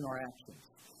controlling our actions.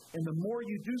 And the more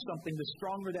you do something, the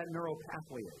stronger that neural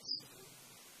pathway is.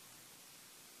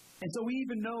 And so we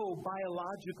even know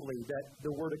biologically that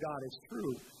the Word of God is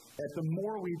true. That the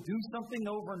more we do something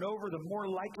over and over, the more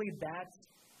likely that's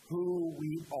who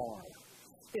we are.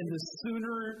 And the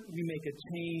sooner you make a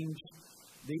change,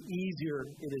 the easier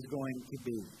it is going to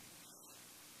be.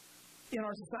 In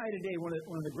our society today, one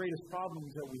of the greatest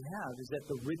problems that we have is that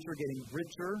the rich are getting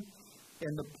richer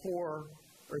and the poor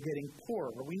are getting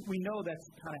poorer. We know that's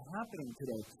kind of happening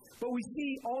today. But we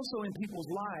see also in people's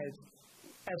lives,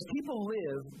 as people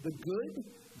live, the good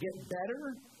get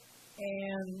better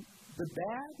and the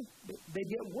bad, they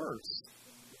get worse.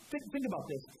 Think about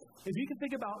this. If you can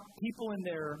think about people in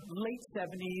their late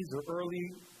 70s or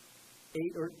late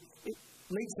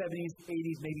 70s,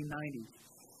 80s, maybe 90s.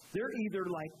 They're either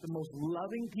like the most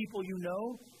loving people you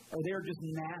know, or they're just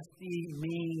nasty,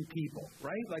 mean people,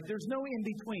 right? Like there's no in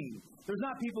between. There's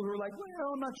not people who are like,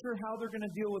 well, I'm not sure how they're going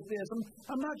to deal with this.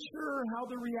 I'm not sure how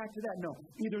they'll react to that. No,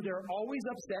 either they're always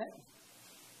upset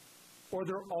or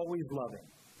they're always loving,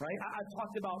 right? I've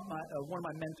talked about one of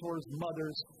my mentors'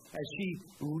 mothers as she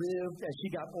lived, as she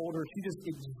got older. She just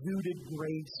exuded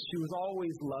grace. She was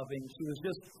always loving. She was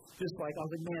just like, I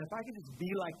was like, man, if I could just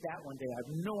be like that one day, I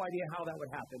have no idea how that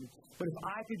would happen. But if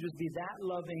I could just be that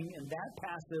loving and that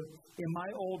passive in my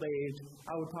old age,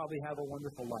 I would probably have a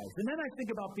wonderful life. And then I think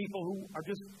about people who are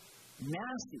just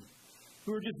nasty,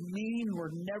 who are just mean, who are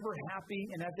never happy,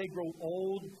 and as they grow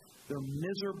old, they're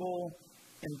miserable,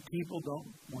 and people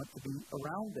don't want to be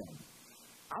around them.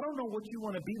 I don't know what you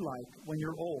want to be like when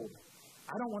you're old.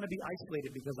 I don't want to be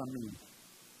isolated because I'm mean.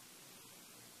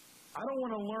 I don't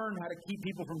want to learn how to keep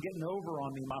people from getting over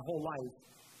on me my whole life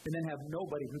and then have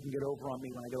nobody who can get over on me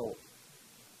when I get old.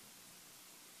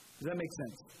 Does that make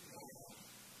sense?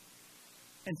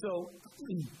 And so,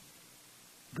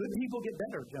 good people get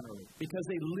better generally because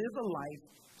they live a life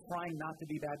trying not to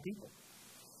be bad people.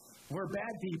 Where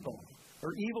bad people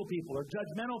or evil people or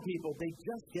judgmental people, they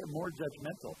just get more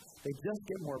judgmental. They just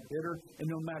get more bitter, and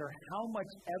no matter how much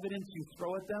evidence you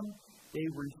throw at them, they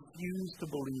refuse to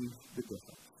believe the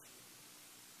difference.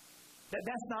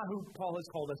 That's not who Paul has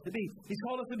called us to be. He's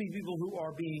called us to be people who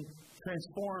are being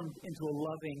transformed into a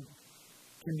loving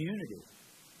community.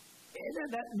 And then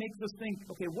that makes us think,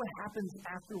 okay, what happens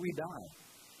after we die?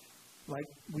 Like,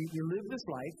 we live this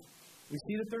life. We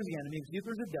see that there's the enemy. We see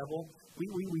that there's a devil.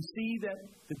 We see that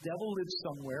the devil lives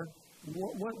somewhere.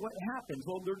 What happens?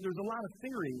 Well, there's a lot of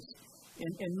theories.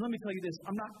 And let me tell you this.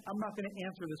 I'm not going to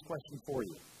answer this question for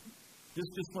you.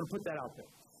 Just want to put that out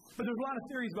there. But there's a lot of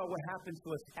theories about what happens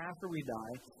to us after we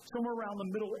die. Somewhere around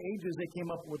the Middle Ages, they came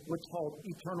up with what's called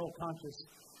eternal conscious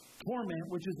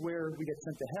torment, which is where we get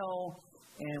sent to hell,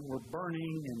 and we're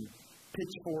burning, and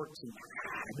pitchforks, and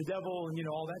the devil, and,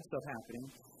 all that stuff happening.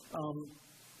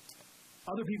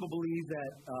 Other people believe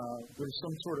that there's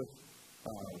some sort of,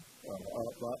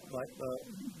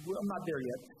 I'm not there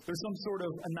yet. There's some sort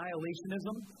of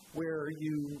annihilationism where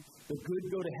the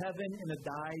good go to heaven and the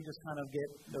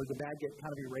the bad get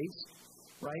kind of erased,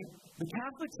 right? The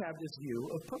Catholics have this view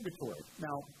of purgatory.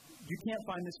 Now, you can't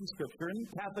find this in Scripture, and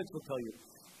Catholics will tell you,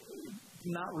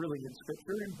 not really in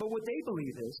Scripture. But what they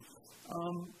believe is,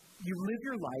 you live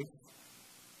your life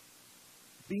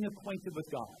being acquainted with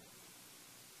God.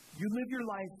 You live your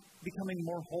life becoming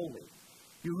more holy.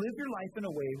 You live your life in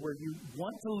a way where you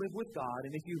want to live with God,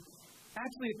 and if you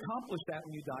actually accomplish that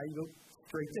when you die, you go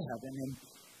straight to heaven. And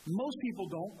most people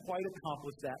don't quite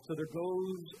accomplish that, so there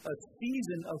goes a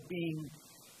season of being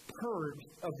purged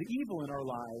of the evil in our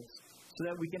lives so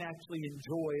that we can actually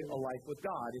enjoy a life with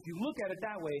God. If you look at it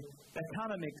that way, that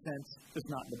kind of makes sense, just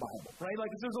not in the Bible, right? Like,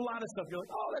 there's a lot of stuff you're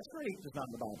like, oh, that's great, just not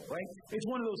in the Bible, right? It's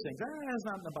one of those things, it's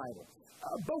not in the Bible.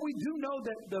 But we do know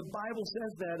that the Bible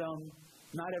says that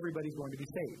not everybody's going to be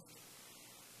saved.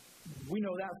 We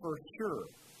know that for sure.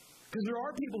 Because there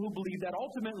are people who believe that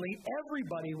ultimately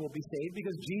everybody will be saved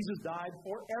because Jesus died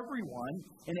for everyone,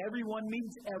 and everyone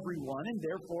means everyone, and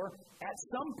therefore at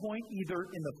some point, either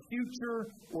in the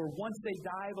future or once they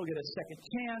die, they'll get a second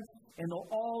chance, and they'll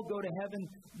all go to heaven.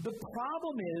 The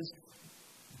problem is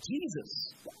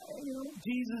Jesus.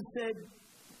 Jesus said,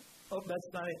 that's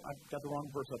not it. I got the wrong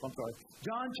verse up. I'm sorry.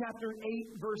 John chapter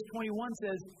 8, verse 21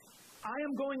 says, I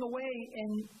am going away,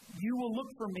 and you will look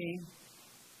for me,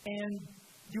 and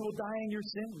you will die in your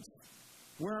sins.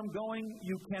 Where I'm going,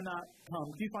 you cannot come.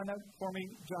 Can you find that for me,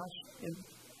 Josh?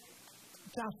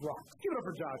 Josh rocks. Give it up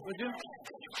for Josh, would you?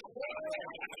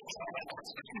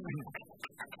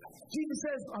 Jesus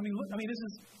says, this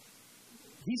is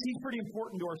He's pretty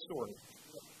important to our story.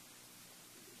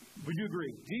 Would you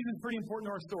agree? Jesus is pretty important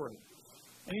to our story.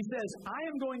 And he says, I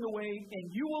am going away and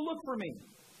you will look for me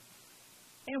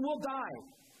and will die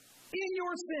in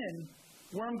your sin.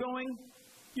 Where I'm going,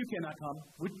 you cannot come.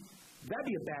 That'd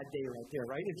be a bad day right there,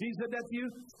 right? If Jesus said that to you,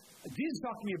 Jesus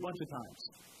talked to me a bunch of times.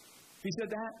 If he said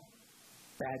that,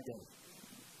 bad day.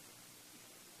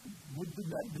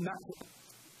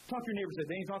 Talk to your neighbor and say,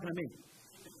 they ain't talking to me.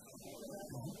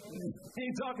 They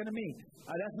ain't talking to me.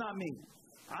 That's not me.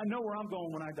 I know where I'm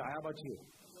going when I die. How about you?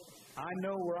 I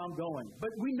know where I'm going.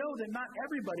 But we know that not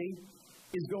everybody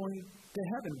is going to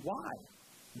heaven. Why?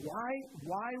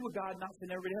 Why would God not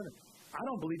send everybody to heaven? I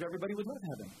don't believe everybody would love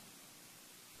heaven.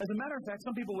 As a matter of fact,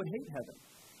 some people would hate heaven.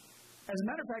 As a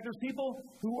matter of fact, there's people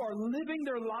who are living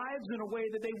their lives in a way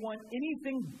that they want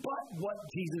anything but what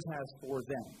Jesus has for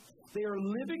them. They are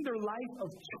living their life of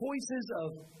choices of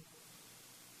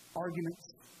arguments,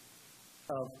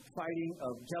 of fighting,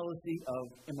 of jealousy, of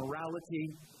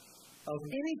immorality, of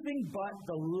anything but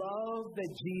the love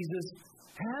that Jesus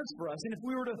has for us. And if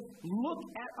we were to look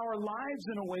at our lives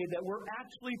in a way that we're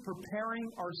actually preparing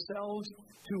ourselves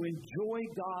to enjoy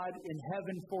God in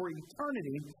heaven for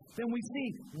eternity, then we see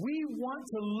we want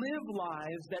to live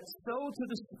lives that sow to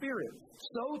the Spirit,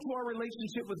 sow to our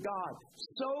relationship with God,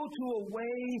 sow to a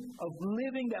way of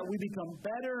living that we become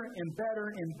better and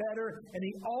better and better. And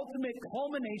the ultimate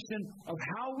culmination of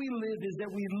how we live is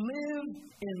that we live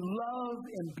in love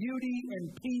and beauty and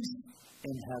peace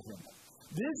in heaven.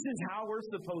 This is how we're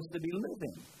supposed to be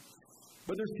living.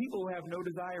 But there's people who have no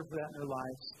desire for that in their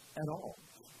lives at all.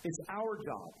 It's our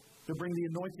job to bring the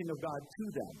anointing of God to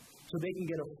them so they can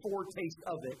get a foretaste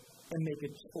of it and make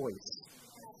a choice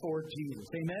for Jesus.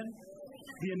 Amen?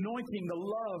 The anointing, the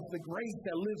love, the grace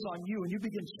that lives on you, and you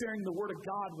begin sharing the Word of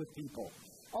God with people.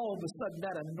 All of a sudden,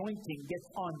 that anointing gets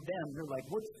on them. They're like,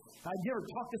 what? Have you ever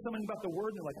talked to someone about the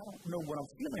Word? And they're like, I don't know what I'm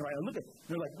feeling right now. Look at it.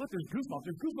 They're like, look, there's goosebumps.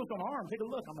 There's goosebumps on my arm. Take a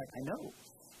look. I'm like, I know.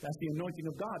 That's the anointing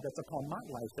of God that's upon my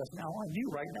life. That's now on you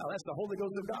right now. That's the Holy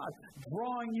Ghost of God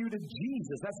drawing you to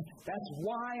Jesus. That's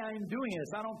why I'm doing this.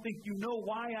 I don't think you know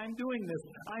why I'm doing this.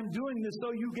 I'm doing this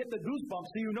so you get the goosebumps,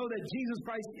 so you know that Jesus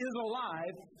Christ is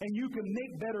alive and you can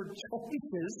make better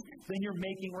choices than you're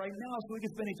making right now so we can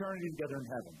spend eternity together in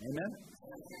heaven. Amen?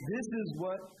 This is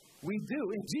what we do.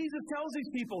 And Jesus tells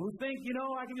these people who think,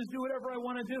 I can just do whatever I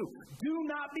want to do. Do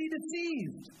not be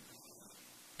deceived.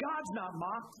 God's not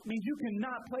mocked. It means you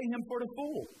cannot play him for the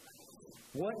fool.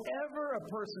 Whatever a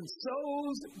person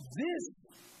sows, this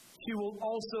she will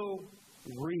also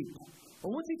reap.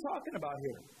 Well, what's he talking about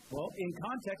here? Well, in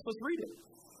context, let's read it.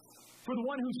 For the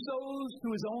one who sows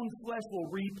to his own flesh will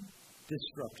reap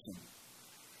destruction.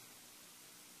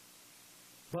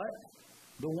 But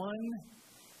the one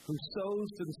who sows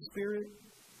to the Spirit,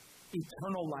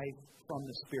 eternal life from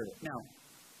the Spirit. Now,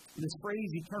 this phrase,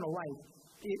 eternal life,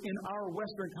 in our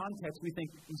Western context, we think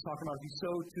he's talking about if you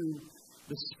sow to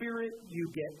the Spirit, you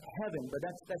get heaven. But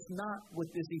that's not what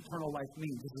this eternal life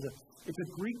means. It's a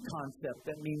Greek concept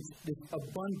that means this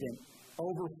abundant,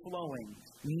 overflowing,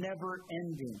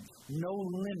 never-ending,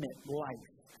 no-limit life.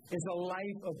 It's a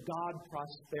life of God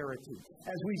prosperity.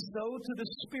 As we sow to the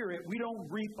Spirit, we don't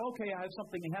reap, okay, I have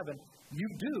something in heaven. You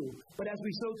do. But as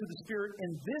we sow to the Spirit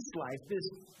in this life,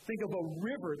 think of a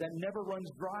river that never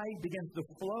runs dry, begins to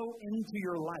flow into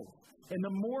your life. And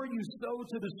the more you sow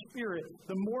to the Spirit,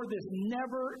 the more this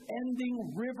never-ending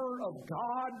river of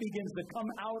God begins to come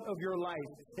out of your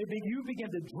life. You begin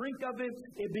to drink of it.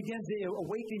 It begins to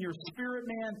awaken your spirit,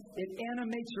 man. It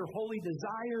animates your holy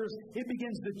desires. It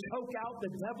begins to choke out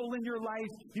the devil in your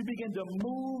life. You begin to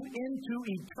move into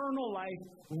eternal life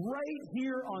right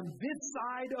here on this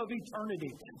side of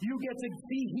eternity. You get to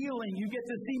see healing. You get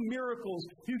to see miracles.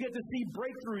 You get to see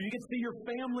breakthrough. You get to see your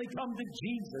family come to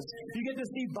Jesus. You get to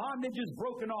see bondages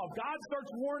broken off. God starts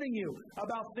warning you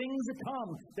about things to come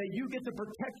that you get to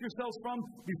protect yourselves from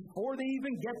before they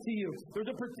even get to you. There's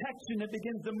a protection that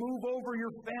begins to move over your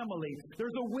family.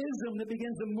 There's a wisdom that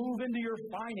begins to move into your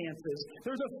finances.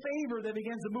 There's a favor that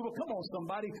begins to move. Come on,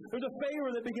 somebody. There's a favor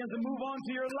that begins to move on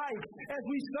to your life. As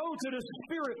we sow to the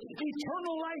Spirit,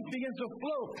 eternal life begins to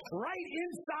flow right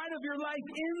inside of your life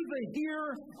in the here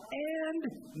and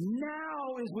now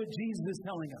is what Jesus is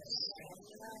telling us.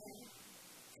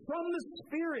 From the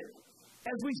Spirit,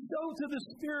 as we sow to the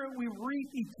Spirit, we reap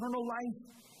eternal life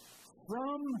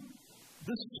from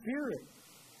the Spirit.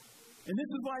 And this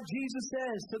is why Jesus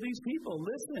says to these people,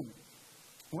 listen,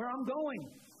 where I'm going,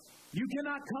 you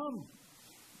cannot come.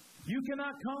 You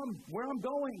cannot come. Where I'm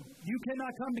going, you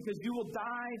cannot come because you will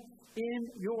die in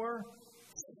your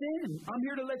sin. I'm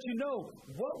here to let you know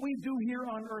what we do here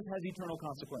on earth has eternal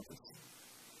consequences.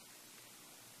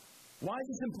 Why is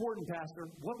this important, Pastor?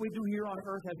 What we do here on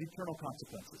earth has eternal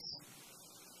consequences.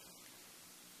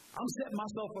 I'm setting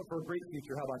myself up for a great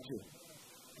future. How about you?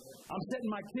 I'm setting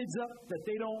my kids up that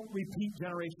they don't repeat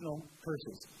generational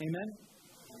curses. Amen?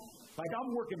 Like,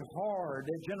 I'm working hard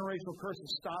that generational curses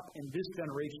stop in this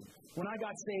generation. When I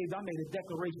got saved, I made a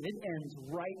declaration. It ends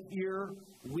right here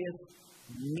with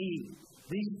me.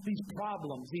 These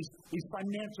problems, these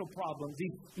financial problems,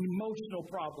 these emotional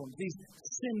problems, these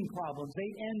sin problems,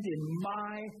 they end in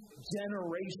my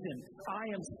generation. I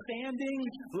am standing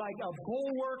like a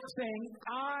bulwark saying,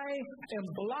 I am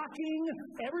blocking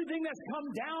everything that's come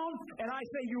down, and I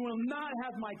say, you will not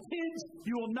have my kids,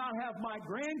 you will not have my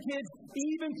grandkids,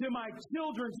 even to my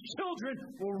children's children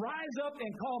will rise up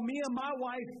and call me and my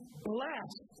wife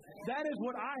blessed. That is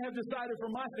what I have decided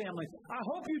for my family. I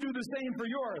hope you do the same for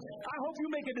yours. I hope you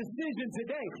make a decision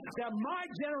today that my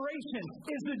generation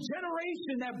is the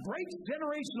generation that breaks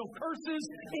generational curses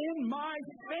in my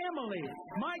family.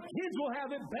 My kids will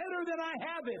have it better than I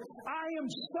have it. I am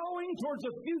sowing towards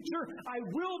a future I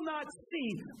will not see,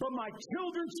 but my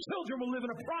children's children will live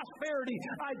in a prosperity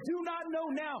I do not know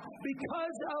now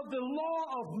because of the law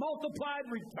of multiplied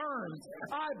returns.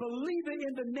 I believe it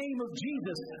in the name of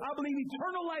Jesus. I believe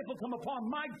eternal life will come upon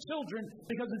my children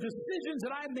because of decisions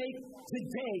that I make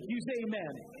today. You say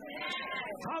amen.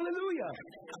 Hallelujah.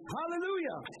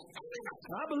 Hallelujah.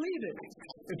 I believe it.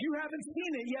 If you haven't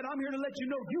seen it yet, I'm here to let you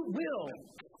know you will.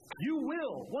 You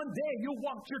will. One day you'll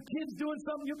watch your kids doing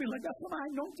something. You'll be like, that's my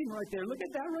anointing right there. Look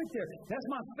at that right there. That's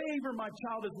my favor my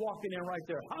child is walking in right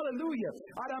there. Hallelujah.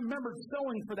 I remember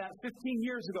sowing for that 15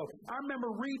 years ago. I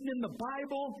remember reading in the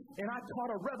Bible, and I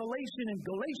caught a revelation in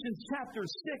Galatians chapter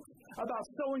 6 about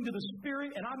sowing to the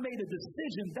Spirit, and I made a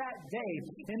decision that day.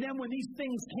 And then when these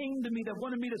things came to me that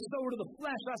wanted me to sow to the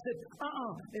flesh, I said,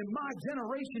 in my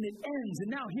generation it ends. And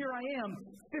now here I am,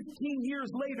 15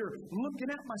 years later, looking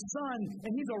at my son,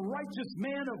 and he's a righteous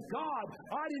man of God.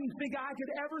 I didn't think I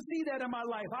could ever see that in my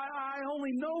life. I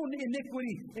only known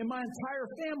iniquity in my entire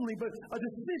family, but a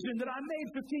decision that I made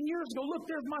 15 years ago, look,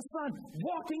 there's my son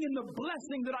walking in the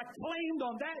blessing that I claimed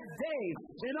on that day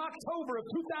in October of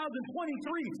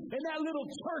 2023 in that little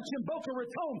church in Boca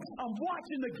Raton. I'm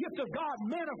watching the gift of God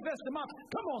manifest in my...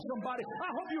 Come on, somebody.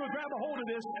 I hope you would grab a hold of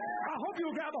this. I hope you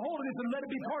would grab a hold of this and let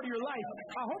it be part of your life.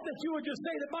 I hope that you would just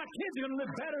say that my kids are going to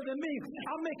live better than me.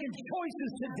 I'm making choices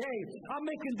today. I'm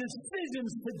making decisions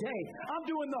today. I'm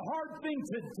doing the hard thing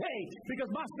today because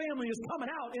my family is coming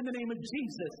out in the name of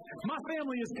Jesus. My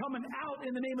family is coming out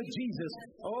in the name of Jesus.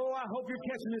 Oh, I hope you're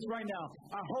catching this right now.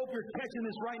 I hope you're catching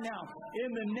this right now in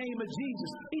the name of Jesus.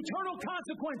 Eternal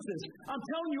consequences. I'm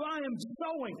telling you, I am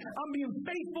sowing. I'm being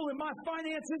faithful in my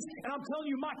finances, and I'm telling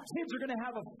you, my kids are going to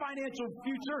have a financial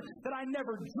future that I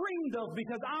never dreamed of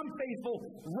because I'm faithful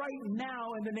right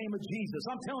now in the name of Jesus.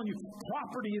 I'm telling you,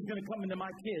 property is going to come into my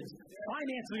kids.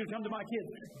 Finances are going to come to my kids.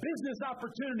 Business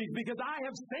opportunities because I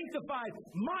have sanctified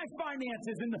my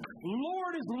finances, and the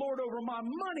Lord is Lord over my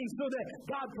money so that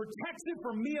God protects it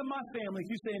for me and my family. If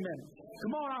you say amen.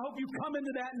 Come on, I hope you come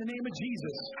into that in the name of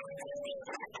Jesus.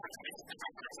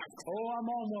 Oh, I'm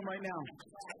on one right now.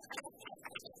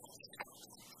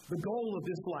 The goal of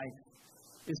this life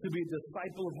is to be a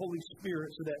disciple of Holy Spirit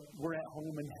so that we're at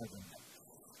home in heaven.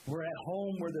 We're at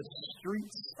home where the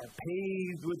streets are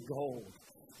paved with gold,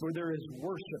 where there is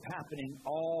worship happening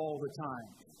all the time,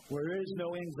 where there is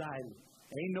no anxiety,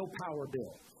 ain't no power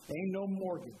bill, ain't no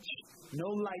mortgage, no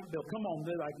light bill. Come on,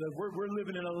 we're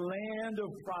living in a land of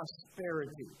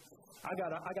prosperity. I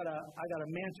got a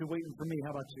mansion waiting for me.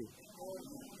 How about you?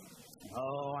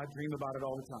 Oh, I dream about it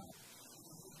all the time.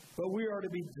 But we are to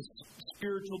be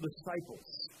spiritual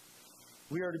disciples.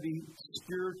 We are to be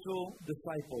spiritual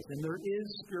disciples. And there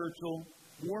is spiritual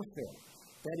warfare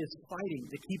that is fighting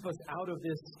to keep us out of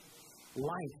this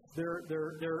life. There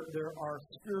are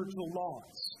spiritual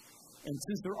laws. And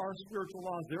since there are spiritual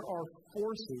laws, there are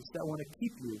forces that want to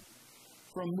keep you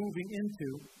from moving into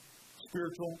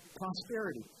spiritual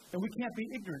prosperity. And we can't be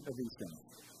ignorant of these things.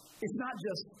 It's not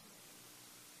just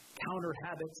counter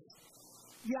habits.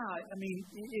 Yeah, I mean,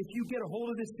 if you get a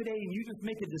hold of this today and you just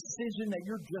make a decision that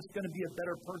you're just going to be a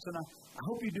better person, I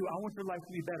hope you do. I want your life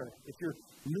to be better. If you're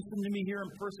listening to me here in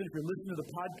person, if you're listening to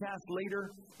the podcast later,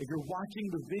 if you're watching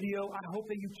the video, I hope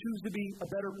that you choose to be a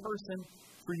better person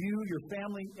for you, your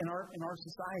family, and our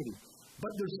society.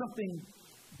 But there's something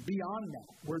beyond that,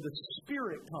 where the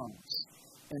Spirit comes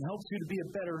and helps you to be a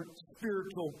better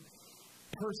spiritual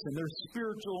person. There's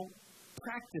spiritual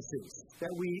practices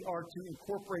that we are to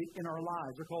incorporate in our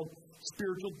lives. They're called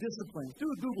spiritual disciplines. Do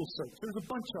a Google search. There's a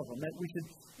bunch of them that we should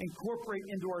incorporate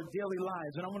into our daily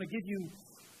lives. And I want to give you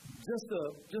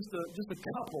just a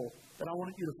couple that I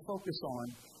want you to focus on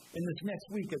in this next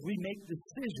week as we make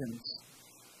decisions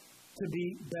to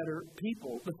be better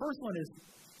people. The first one is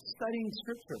studying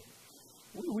Scripture.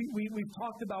 We've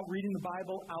talked about reading the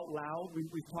Bible out loud.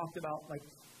 We've talked about like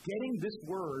getting this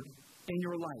word in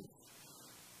your life.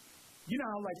 You know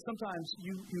how like sometimes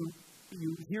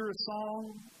you hear a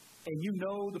song and you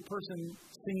know the person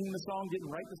singing the song didn't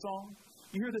write the song.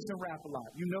 You hear this in rap a lot.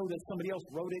 You know that somebody else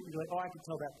wrote it. You're like, oh, I can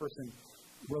tell that person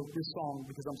wrote this song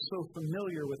because I'm so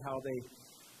familiar with how they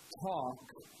talk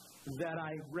that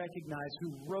I recognize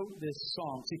who wrote this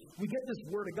song. See, we get this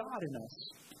word of God in us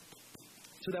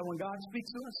so that when God speaks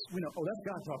to us, we know, oh, that's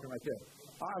God talking right there.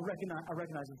 I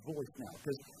recognize his voice now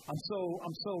because I'm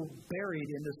so buried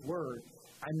in this word.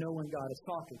 I know when God is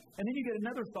talking. And then you get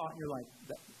another thought and you're like,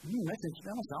 that's interesting.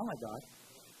 That don't sound like God.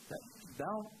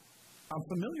 I'm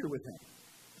familiar with him.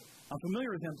 I'm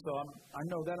familiar with him, so I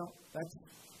know that's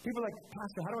people are like,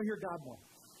 Pastor, how do I hear God more?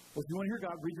 Well, if you want to hear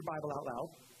God, read your Bible out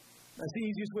loud. That's the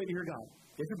easiest way to hear God.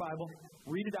 Get your Bible,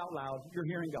 read it out loud, you're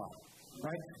hearing God.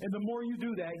 Right? And the more you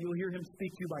do that, you'll hear him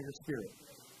speak to you by your spirit.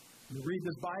 You read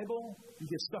this Bible, you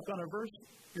get stuck on a verse,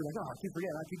 you're like, I keep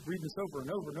forgetting, I keep reading this over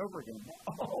and over and over again.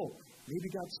 Oh, maybe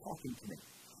God's talking to me.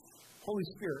 Holy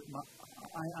Spirit,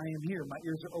 I am here, my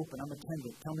ears are open, I'm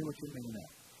attending. Tell me what you're thinking of.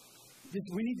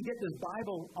 We need to get this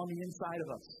Bible on the inside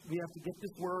of us. We have to get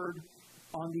this word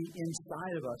on the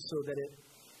inside of us so that it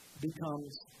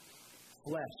becomes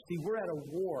flesh. See, we're at a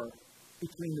war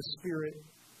between the spirit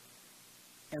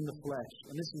and the flesh.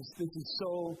 And this is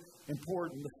so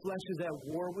important. The flesh is at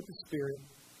war with the spirit,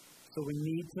 so we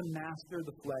need to master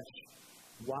the flesh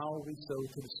while we sow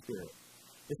to the spirit.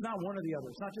 It's not one or the other.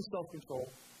 It's not just self-control.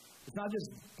 It's not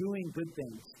just doing good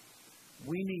things.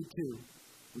 We need to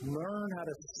learn how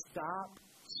to stop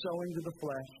sowing to the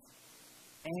flesh,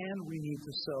 and we need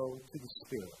to sow to the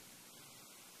spirit.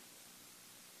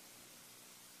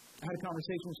 I had a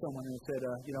conversation with someone and said,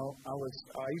 I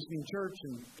used to be in church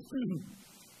and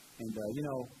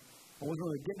I wasn't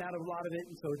really getting out of a lot of it.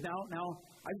 And so now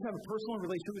I just have a personal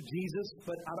relationship with Jesus,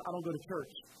 but I don't go to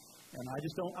church. And I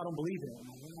don't believe in it.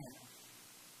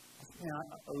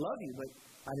 I love you, but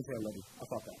I didn't say I love you. I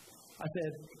thought that. I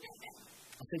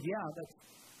said, yeah,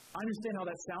 I understand how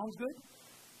that sounds good.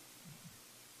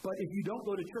 But if you don't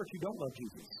go to church, you don't love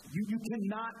Jesus. You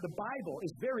cannot, the Bible is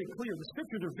very clear. The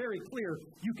scriptures are very clear.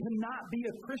 You cannot be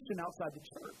a Christian outside the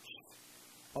church.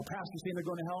 Oh, Pastor, saying they're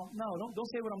going to hell? No,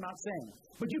 don't say what I'm not saying.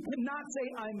 But you cannot say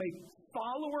I'm a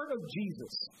follower of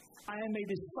Jesus. I am a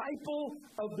disciple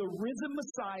of the risen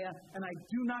Messiah, and I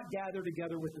do not gather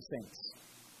together with the saints.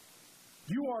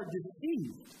 You are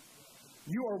deceived.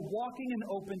 You are walking in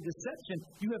open deception.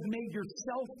 You have made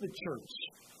yourself the church.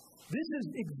 This is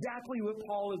exactly what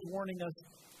Paul is warning us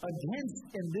against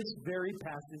in this very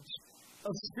passage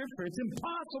of Scripture. It's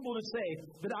impossible to say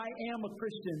that I am a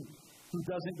Christian who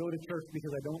doesn't go to church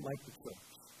because I don't like the church.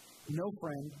 No,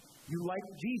 friend, you like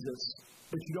Jesus,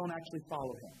 but you don't actually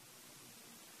follow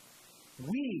him.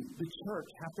 We, the church,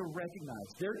 have to recognize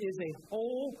there is a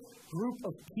whole group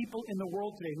of people in the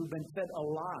world today who've been fed a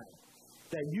lie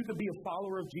that you could be a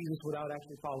follower of Jesus without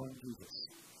actually following Jesus.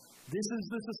 This is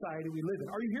the society we live in.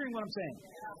 Are you hearing what I'm saying?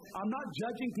 I'm not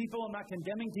judging people. I'm not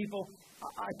condemning people.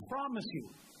 I promise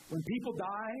you, when people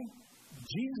die,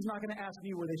 Jesus is not going to ask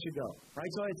me where they should go.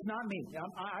 Right? So it's not me.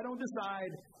 I don't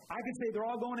decide. I could say they're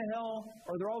all going to hell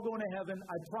or they're all going to heaven.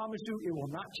 I promise you it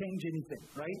will not change anything.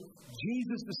 Right?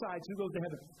 Jesus decides who goes to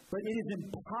heaven. But it is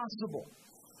impossible.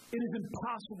 It is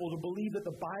impossible to believe that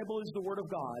the Bible is the Word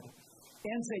of God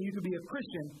and say you can be a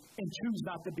Christian and choose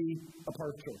not to be a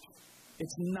part of church.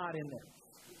 It's not in there.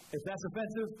 If that's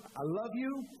offensive, I love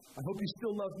you. I hope you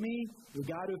still love me. You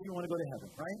got to if you want to go to heaven,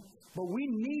 right? But we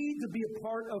need to be a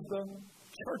part of the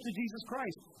Church of Jesus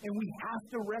Christ. And we have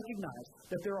to recognize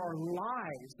that there are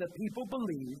lies that people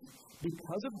believe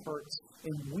because of hurts,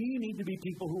 and we need to be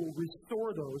people who will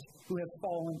restore those who have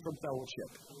fallen from fellowship.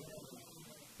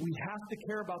 We have to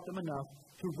care about them enough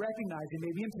to recognize they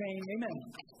may be in pain. Amen.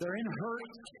 They're in hurt.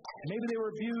 Maybe they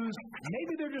were abused.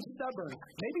 Maybe they're just stubborn.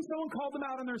 Maybe someone called them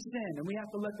out on their sin, and we have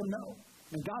to let them know.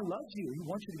 And God loves you. He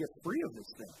wants you to get free of this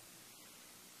thing.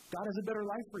 God has a better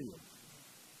life for you.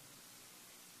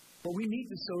 But we need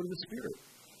to sow to the Spirit.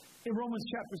 In Romans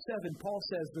chapter 7, Paul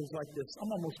says there's like this.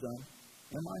 I'm almost done.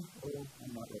 Am I? Oh,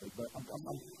 I'm not ready, but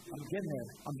I'm getting there.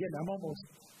 I'm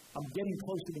getting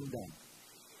close to being done.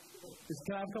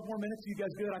 Can I have a couple more minutes? You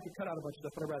guys good? I could cut out a bunch of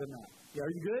stuff, but I'd rather not. Yeah,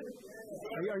 are you good?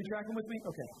 Are you tracking with me?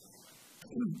 Okay.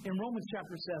 In Romans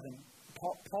chapter 7,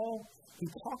 Paul, he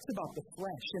talks about the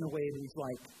flesh in a way that he's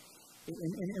like,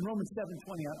 In Romans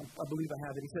 7:20, I believe I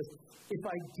have it. He says, if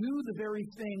I do the very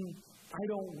thing I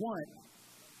don't want,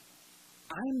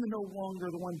 I'm no longer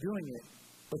the one doing it,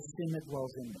 but sin that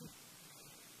dwells in me.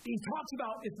 He talks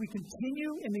about if we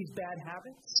continue in these bad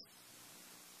habits,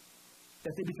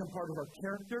 that they become part of our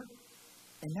character,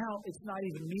 and now it's not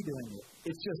even me doing it.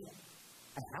 It's just,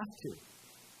 I have to.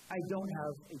 I don't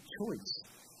have a choice.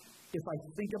 If I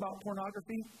think about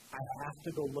pornography, I have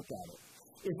to go look at it.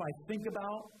 If I think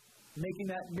about making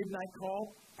that midnight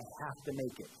call, I have to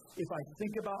make it. If I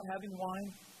think about having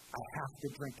wine, I have to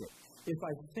drink it. If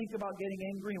I think about getting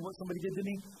angry and what somebody did to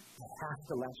me, I have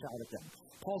to lash out at them.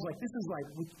 Paul's like, this is like,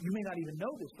 you may not even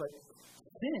know this, but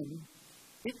sin,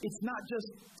 it's not just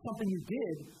something you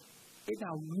did, it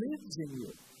now lives in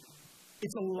you.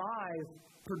 It's alive,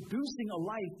 producing a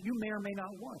life you may or may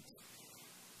not want.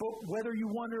 But whether you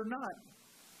want it or not,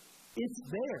 it's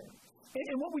there.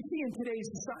 And what we see in today's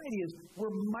society is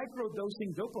we're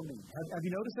microdosing dopamine. Have you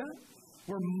noticed that?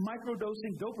 We're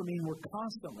microdosing dopamine. We're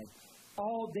constantly,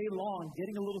 all day long,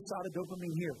 getting a little shot of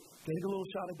dopamine here, getting a little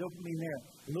shot of dopamine there,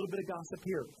 a little bit of gossip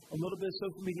here, a little bit of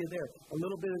social media there, a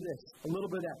little bit of this, a little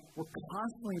bit of that. We're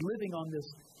constantly living on this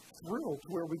thrill to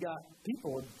where we got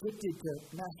people addicted to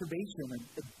masturbation and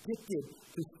addicted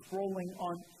to scrolling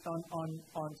on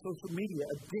social media,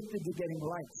 addicted to getting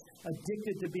likes,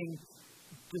 addicted to being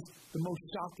just the most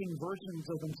shocking versions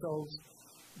of themselves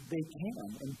they can.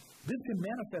 And this can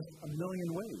manifest a million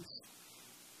ways.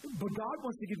 But God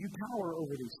wants to give you power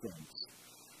over these things.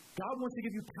 God wants to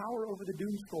give you power over the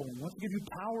doom scrolling. He wants to give you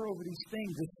power over these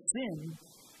things, this sin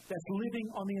that's living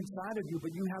on the inside of you.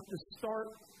 But you have to start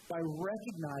by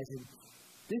recognizing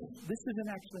this isn't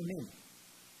actually me.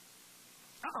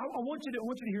 I want you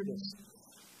to hear this.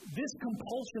 This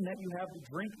compulsion that you have to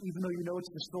drink, even though you know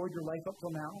it's destroyed your life up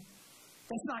till now,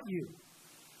 that's not you.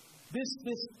 This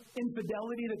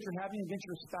infidelity that you're having against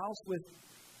your spouse with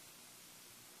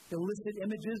illicit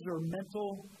images or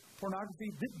mental pornography,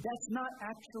 that's not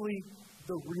actually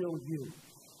the real you.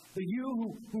 The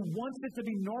you who wants it to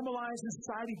be normalized in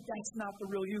society, that's not the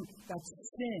real you. That's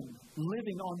sin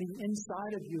living on the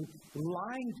inside of you,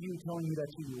 lying to you, telling you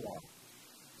that's who you are.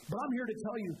 But I'm here to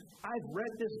tell you, I've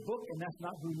read this book and that's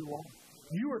not who you are.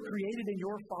 You are created in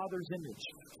your Father's image.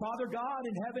 Father God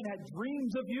in heaven had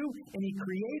dreams of you, and He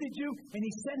created you, and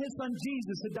He sent His Son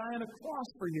Jesus to die on a cross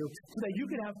for you so that you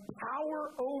could have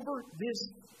power over this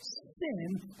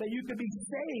sin, that you could be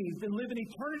saved and live in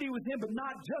eternity with Him, but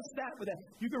not just that, but that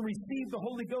you can receive the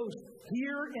Holy Ghost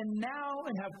here and now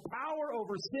and have power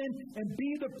over sin and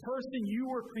be the person you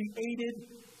were created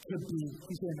to be.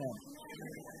 Amen.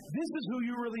 This is who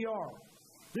you really are.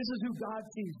 This is who God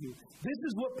sees you. This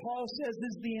is what Paul says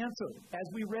is the answer. As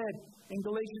we read in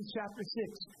Galatians chapter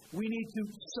 6, we need to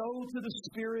sow to the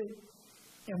Spirit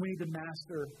and we need to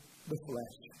master the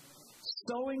flesh.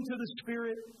 Sowing to the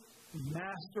Spirit,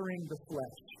 mastering the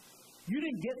flesh. You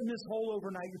didn't get in this hole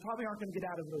overnight. You probably aren't going to get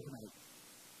out of it overnight.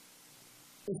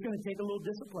 It's going to take a little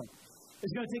discipline.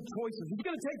 It's going to take choices. It's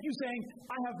going to take you saying,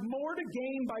 I have more to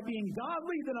gain by being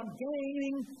godly than I'm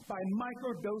gaining by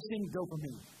microdosing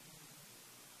dopamine.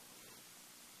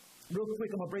 Real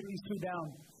quick, I'm going to break these two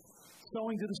down.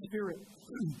 Sowing to the Spirit.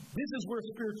 This is where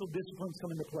spiritual disciplines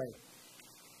come into play.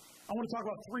 I want to talk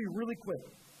about three really quick.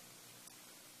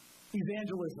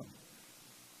 Evangelism.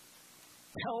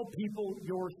 Tell people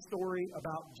your story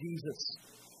about Jesus.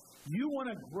 You want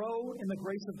to grow in the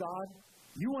grace of God?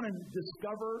 You want to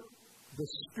discover the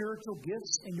spiritual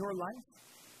gifts in your life?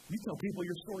 You tell people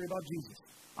your story about Jesus.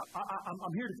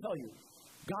 I'm here to tell you,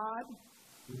 God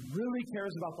really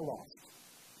cares about the lost.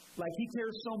 Like He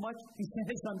cares so much, He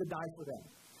sent His Son to die for them.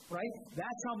 Right?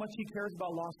 That's how much He cares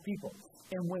about lost people.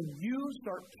 And when you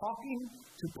start talking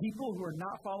to people who are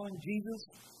not following Jesus,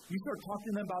 you start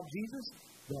talking to them about Jesus,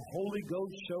 the Holy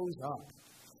Ghost shows up.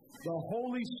 The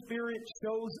Holy Spirit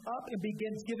shows up and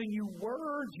begins giving you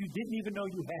words you didn't even know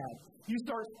you had. You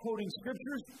start quoting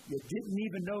scriptures you didn't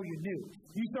even know you knew.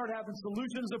 You start having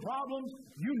solutions to problems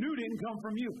you knew didn't come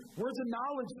from you. Words of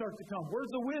knowledge start to come.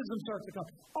 Words of wisdom start to come.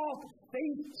 All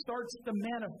faith starts to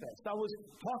manifest. I was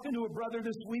talking to a brother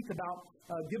this week about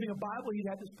giving a Bible. He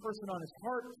had this person on his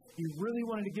heart. He really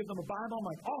wanted to give them a Bible. I'm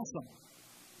like, awesome.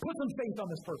 Put some faith on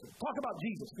this person. Talk about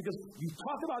Jesus. Because you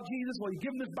talk about Jesus while you give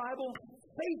them this Bible,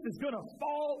 faith is going to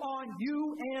fall on you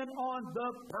and on the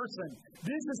person.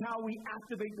 This is how we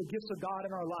activate the gifts of God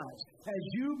in our lives. As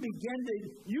you begin to,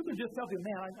 you can just tell people,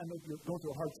 man, I know you're going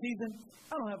through a hard season.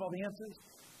 I don't have all the answers.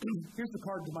 Here's the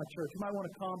card to my church. You might want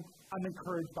to come. I'm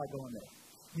encouraged by going there.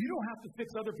 You don't have to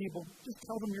fix other people. Just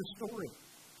tell them your story.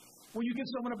 When you give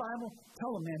someone a Bible,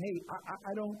 tell them, man, hey,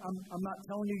 I'm not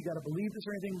telling you got to believe this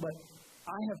or anything, but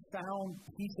I have found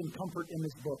peace and comfort in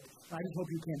this book. And I just hope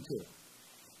you can too.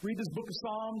 Read this book of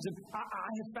Psalms, and I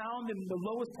have found in the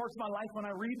lowest parts of my life when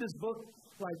I read this book,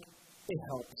 like, it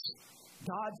helps.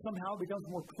 God somehow becomes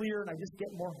more clear, and I just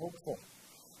get more hopeful.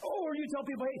 Or you tell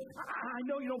people, hey, I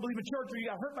know you don't believe in church, or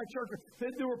you got hurt by church, or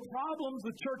there were problems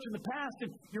with church in the past, and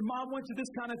your mom went to this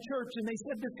kind of church, and they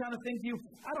said this kind of thing to you.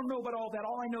 I don't know about all that.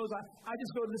 All I know is I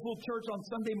just go to this little church on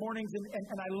Sunday mornings,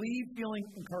 and I leave feeling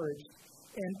encouraged.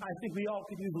 And I think we all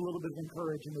could use a little bit of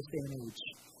encouragement in this day and age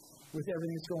with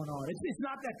everything that's going on. It's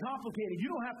not that complicated.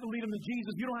 You don't have to lead them to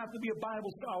Jesus. You don't have to be a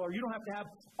Bible scholar. You don't have to have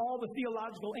all the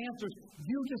theological answers.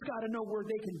 You just got to know where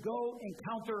they can go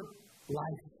encounter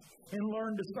life and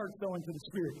learn to start sowing to the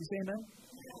Spirit. You say amen?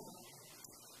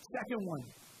 Second one,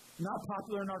 not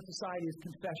popular in our society, is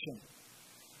confession.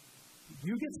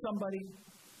 You get somebody,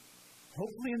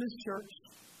 hopefully in this church,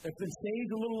 that's been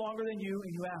saved a little longer than you,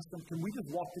 and you ask them, can we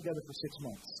just walk together for 6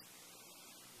 months?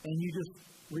 And you just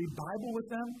read Bible with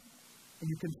them, and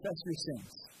you confess your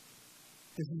sins.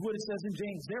 This is what it says in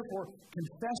James. Therefore,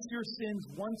 confess your sins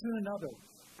one to another.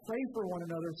 Pray for one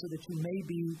another so that you may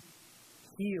be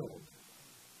healed.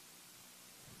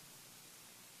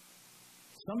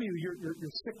 Some of you,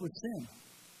 you're sick with sin.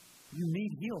 You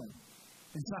need healing.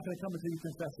 It's not going to come until you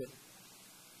confess it.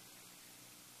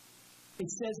 It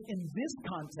says in this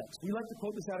context, we like to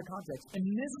quote this out of context, in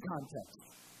this context,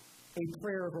 a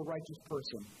prayer of a righteous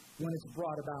person, when it's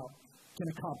brought about, can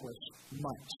accomplish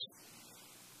much.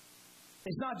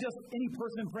 It's not just any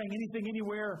person praying anything,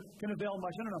 anywhere, can avail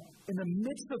much. No. In the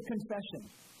midst of confession,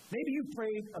 maybe you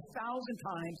prayed 1,000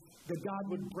 times that God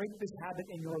would break this habit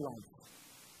in your life.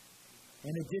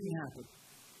 And it didn't happen.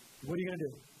 What are you going to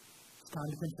do? It's time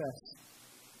to confess.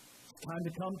 It's time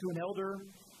to come to an elder,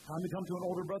 time to come to an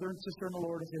older brother and sister in the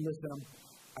Lord and say, listen,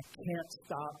 I can't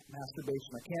stop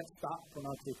masturbation. I can't stop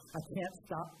pornography. I can't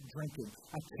stop drinking.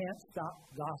 I can't stop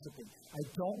gossiping. I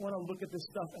don't want to look at this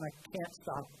stuff, and I can't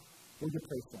stop. Will you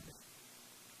pray for me?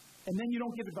 And then you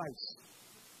don't give advice.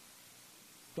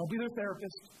 Don't be their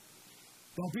therapist.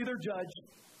 Don't be their judge.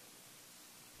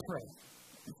 Pray.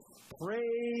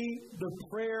 Pray the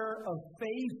prayer of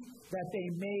faith that they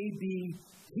may be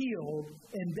healed,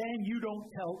 and then you don't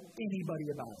tell anybody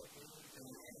about it.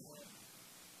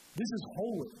 This is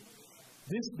holy.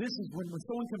 This is when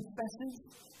someone confesses,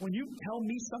 when you tell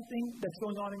me something that's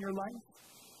going on in your life.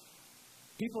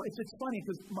 People, it's funny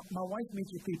because my wife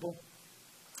meets with people,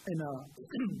 and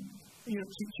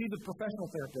she's a professional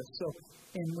therapist. So,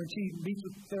 and when she meets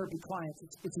with therapy clients,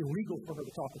 it's illegal for her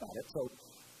to talk about it. So,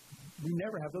 we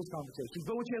never have those conversations.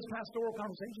 But when she has pastoral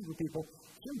conversations with people,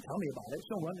 she doesn't tell me about it.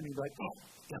 She'll run to me like, oh,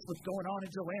 guess what's going on in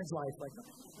Joanne's life? Like,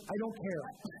 I don't care.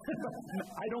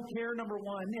 I don't care, number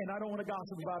one, and I don't want to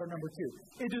gossip about her, number two.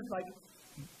 It's just like,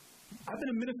 I've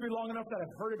been in ministry long enough that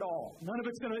I've heard it all. None of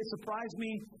it's going to surprise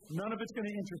me. None of it's going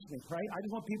to interest me, right? I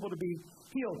just want people to be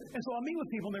healed. And so I'll meet with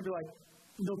people, and they'll be like,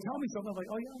 they'll tell me something. I'm like,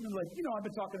 oh, yeah. And they're like, I've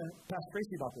been talking to Pastor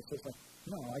Tracey about this. So it's like,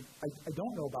 no, I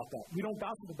don't know about that. We don't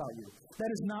gossip about you. That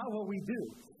is not what we do.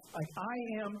 Like, I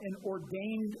am an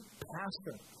ordained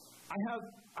pastor.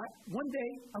 One day,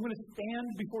 I'm going to stand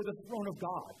before the throne of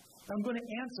God. I'm going to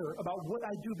answer about what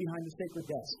I do behind the sacred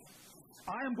desk.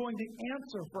 I am going to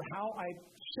answer for how I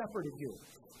shepherded you.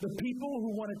 The people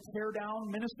who want to tear down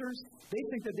ministers, they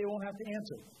think that they won't have to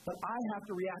answer. But I have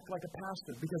to react like a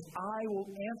pastor because I will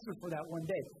answer for that one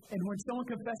day. And when someone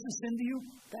confesses sin to you,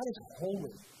 that is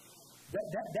holy.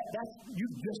 That's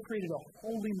you've just created a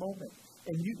holy moment.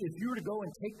 And if you were to go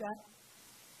and take that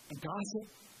and gossip,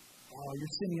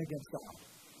 you're sinning against God.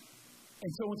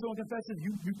 And so when someone confesses,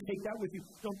 you take that with you.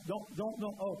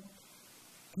 Don't.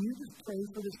 Can you just pray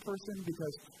for this person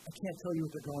because I can't tell you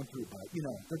what they're going through, but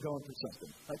they're going through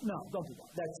something. Like, no, don't do that.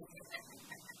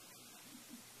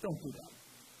 Don't do that.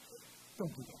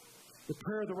 Don't do that. The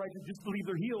prayer of the righteous, just believe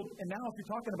they're healed. And now if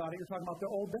you're talking about it, you're talking about the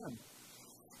old them.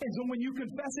 And so when you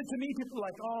confess it to me, people are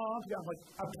like, I'm like,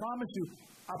 I promise you,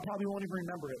 I probably won't even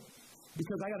remember it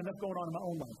because I got enough going on in my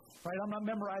own life, right? I'm not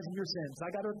memorizing your sins.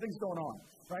 I got other things going on,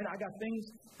 right? I got things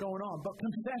going on. But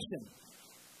confession,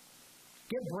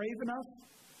 get brave enough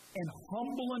and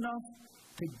humble enough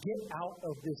to get out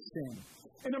of this sin.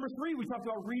 And number 3, we talked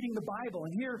about reading the Bible.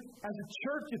 And here, as a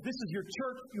church, if this is your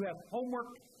church, you have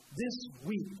homework this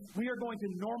week. We are going to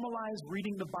normalize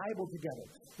reading the Bible together.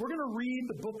 We're going to read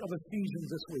the book of Ephesians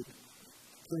this week.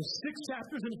 There's 6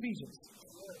 chapters in Ephesians.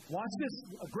 Watch this,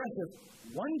 aggressive.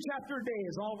 1 chapter a day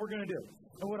is all we're going to do.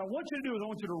 And what I want you to do is I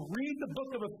want you to read the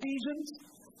book of Ephesians,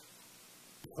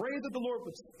 pray that the Lord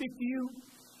would speak to you,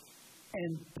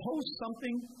 and post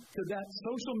something to that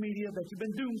social media that you've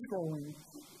been doom scrolling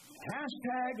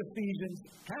Hashtag Ephesians,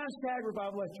 hashtag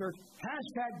Revival at Church,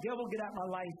 hashtag Devil Get Out My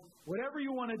Life, whatever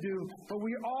you want to do, but we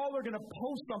all are going to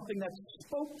post something that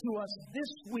spoke to us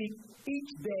this week,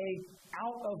 each day,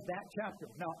 out of that chapter.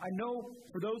 Now, I know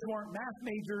for those who aren't math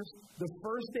majors, the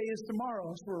first day is tomorrow,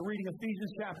 so we're reading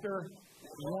Ephesians chapter 1.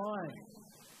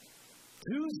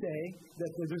 Tuesday,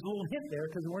 there's a little hint there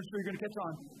because we weren't sure you're going to catch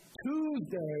on.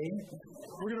 Tuesday,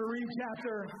 we're going to read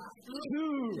chapter 2.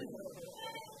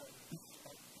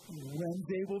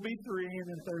 Wednesday will be 3, and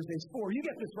then Thursday's 4. You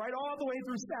get this, right? All the way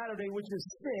through Saturday, which is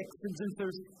 6. And since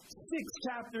there's 6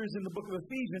 chapters in the book of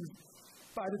Ephesians,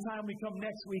 by the time we come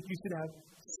next week, you should have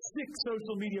 6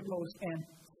 social media posts and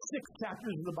 6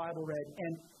 chapters of the Bible read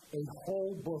and a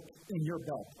whole book in your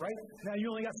belt, right? Now,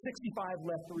 you only got 65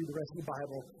 left to read the rest of the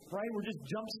Bible, right? We're just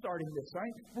jump-starting this,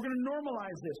 right? We're going to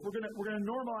normalize this. We're going to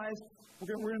normalize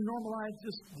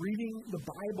just reading the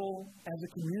Bible as a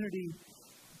community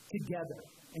together.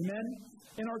 Amen?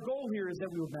 And our goal here is that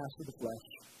we would master the flesh.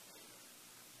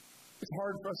 It's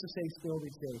hard for us to stay still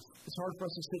these days. It's hard for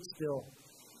us to sit still.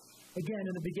 Again,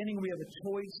 in the beginning, we have a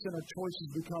choice, and our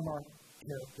choices become our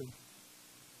character.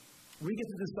 We get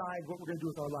to decide what we're going to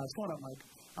do with our lives. Come on up, Mike.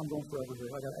 I'm going forever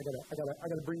here. I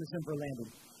got to bring this in for a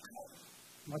landing.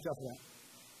 Watch out for that.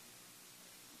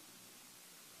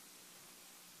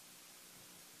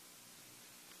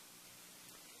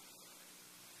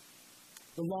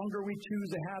 The longer we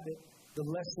choose a habit, the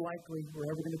less likely we're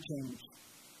ever going to change.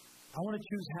 I want to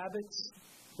choose habits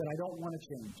that I don't want to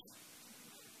change.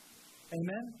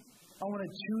 Amen? I want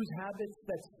to choose habits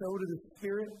that sow to the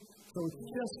Spirit, so it's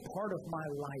just part of my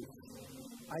life.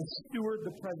 I steward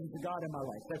the presence of God in my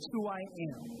life. That's who I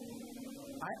am.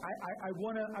 I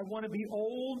want to be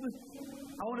old.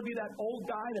 I want to be that old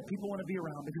guy that people want to be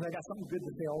around because I got something good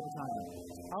to say all the time.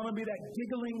 I want to be that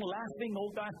giggling, laughing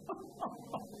old guy.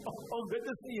 Oh, good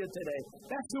to see you today.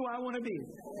 That's who I want to be.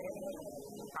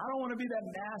 I don't want to be that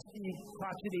nasty,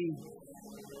 crotchety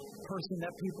person that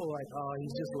people are like, oh,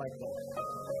 he's just like that.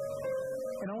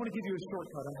 And I want to give you a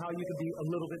shortcut on how you can be a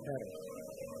little bit better.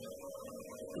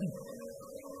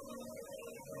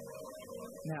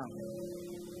 Now,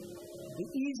 the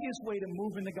easiest way to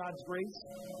move into God's grace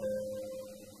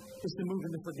is to move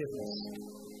into forgiveness.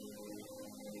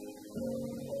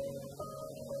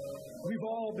 We've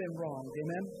all been wronged,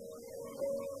 amen?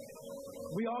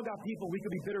 We all got people we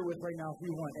could be bitter with right now if we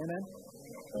want, amen?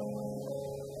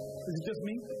 Is it just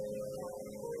me?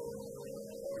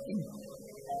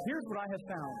 Here's what I have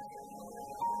found.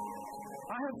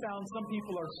 I have found some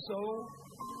people are so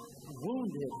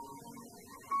wounded,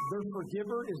 their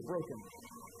forgiver is broken.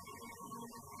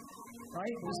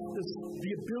 Right?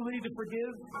 The ability to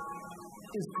forgive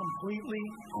is completely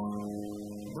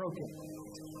broken.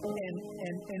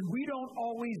 And we don't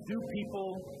always do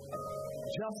people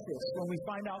justice when we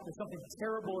find out that something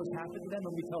terrible has happened to them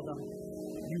and we tell them,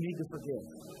 you need to forgive.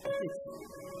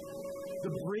 The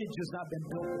bridge has not been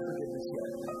built for forgiveness yet.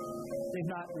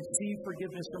 They've not received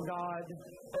forgiveness from God.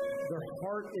 Their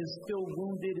heart is still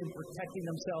wounded in protecting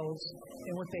themselves.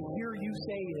 And what they hear you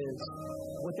say is,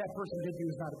 what that person did to you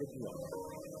is not a big deal.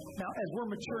 Now, as we're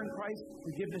mature in Christ,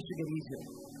 forgiveness should get easier.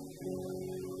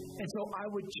 And so I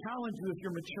would challenge you, if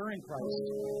you're mature in Christ,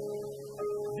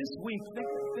 this week, think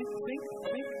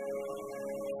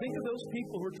of those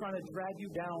people who are trying to drag you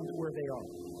down to where they are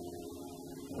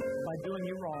by doing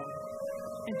you wrong,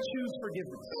 and choose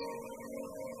forgiveness.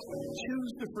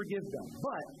 Choose to forgive them.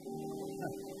 But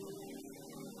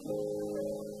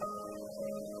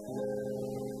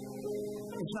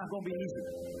it's not going to be easy.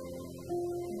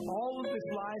 All of this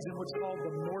lies in what's called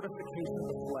the mortification of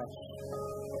the flesh.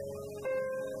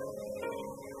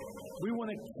 We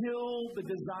want to kill the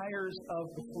desires of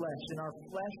the flesh, and our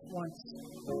flesh wants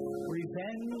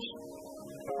revenge.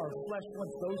 Our flesh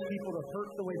wants those people to hurt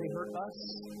the way they hurt us.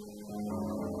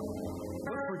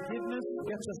 But forgiveness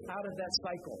gets us out of that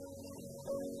cycle.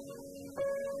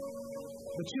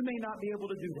 But you may not be able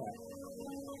to do that.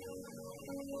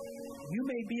 You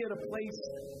may be at a place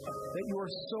that you are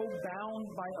so bound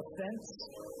by offense,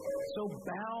 so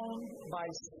bound by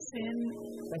sin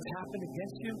that's happened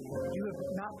against you, you have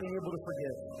not been able to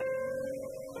forgive.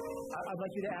 I'd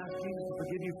like you to ask Jesus to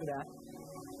forgive you for that.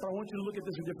 But I want you to look at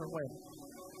this a different way.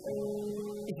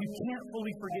 If you can't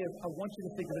fully forgive, I want you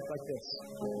to think of it like this.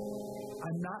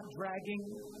 I'm not dragging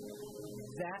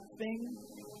that thing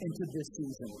into this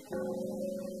season.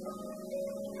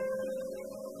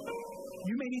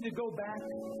 You may need to go back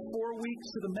 4 weeks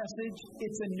to the message,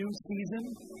 it's a new season,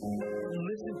 and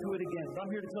listen to it again. But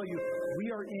I'm here to tell you, we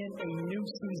are in a new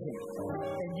season.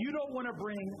 And you don't want to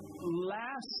bring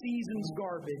last season's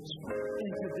garbage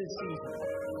into this season.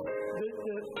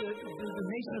 the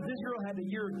nation of Israel had the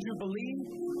year of Jubilee,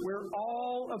 where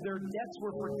all of their debts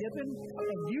were forgiven.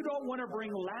 And you don't want to bring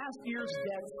last year's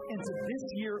debts into this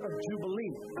year of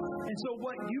Jubilee. And so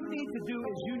what you need to do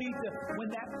is you need to, when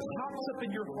that pops up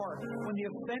in your heart, when the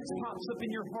offense pops up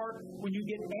in your heart, when you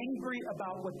get angry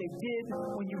about what they did,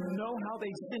 when you know how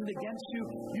they sinned against you,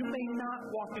 you may not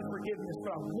walk in forgiveness,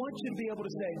 but I want you to be able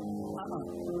to say,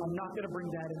 I'm not going to bring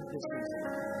that into this season.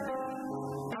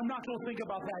 I'm not going to think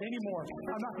about that anymore.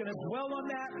 I'm not going to dwell on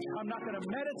that. I'm not going to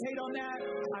meditate on that.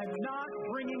 I'm not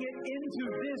bringing it into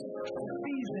this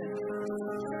season.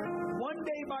 One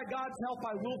day, by God's help,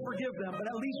 I will forgive them, but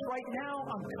at least right now,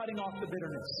 I'm cutting off the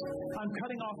bitterness. I'm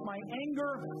cutting off my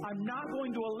anger. I'm not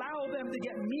going to allow them to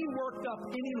get me worked up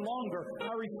any longer.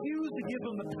 I refuse to give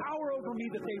them the power over me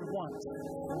that they want.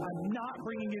 I'm not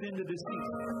bringing it into this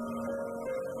season.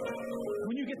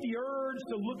 When you get the urge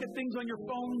to look at things on your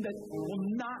phone that will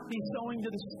not be sowing to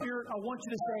the Spirit, I want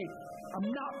you to say, I'm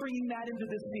not bringing that into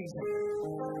this season.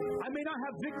 I may not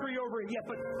have victory over it yet,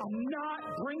 but I'm not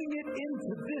bringing it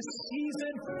into this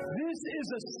season. This is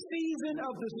a season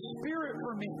of the Spirit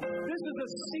for me. This is a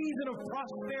season of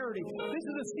prosperity. This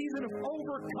is a season of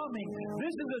overcoming.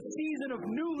 This is a season of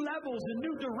new levels and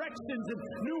new directions and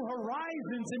new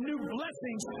horizons and new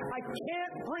blessings. I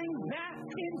can't bring that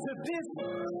into this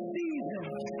season.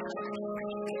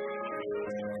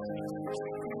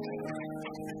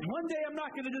 One day I'm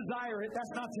not going to desire it.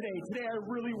 That's not today. Today I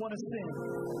really want to sin.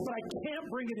 But I can't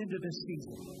bring it into this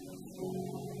season.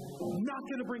 I'm not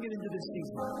going to bring it into this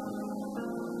season.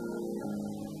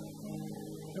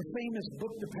 The famous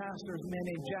book to pastors, a man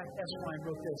named Jack Eswine,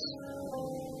 wrote this.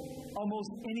 Almost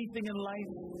anything in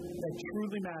life that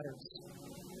truly matters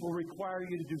will require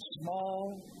you to do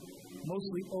small,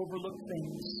 mostly overlooked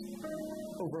things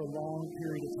over a long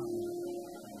period of time.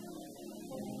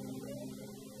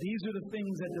 These are the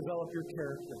things that develop your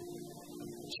character.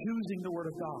 Choosing the Word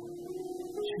of God.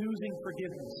 Choosing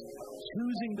forgiveness.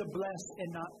 Choosing to bless and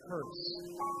not curse.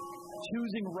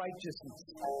 Choosing righteousness.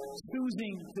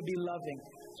 Choosing to be loving.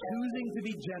 Choosing to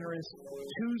be generous.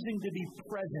 Choosing to be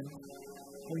present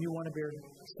when you want to be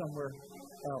somewhere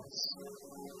else.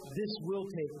 This will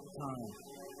take time.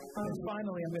 And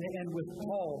finally, I'm going to end with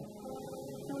Paul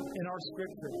in our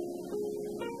scripture.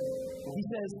 He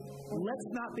says, let's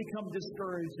not become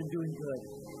discouraged in doing good.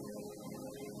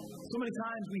 So many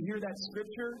times we hear that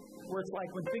scripture where it's like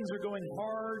when things are going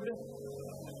hard,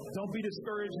 don't be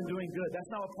discouraged in doing good.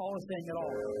 That's not what Paul is saying at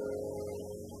all.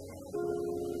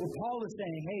 What Paul is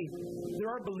saying, hey,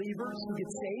 there are believers who get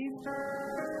saved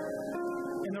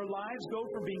and their lives go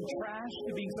from being trash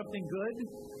to being something good,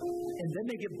 and then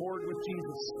they get bored with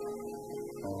Jesus.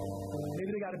 Maybe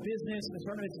they got a business, they're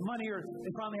starting to make some money, or they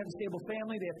finally have a stable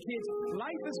family, they have kids.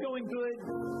 Life is going good,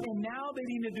 and now they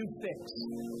need a new fix.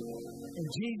 And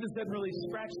Jesus doesn't really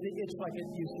scratch the itch like it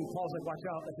used to. Paul's like, watch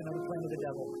out, that's another plan of the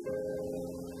devil.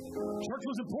 Church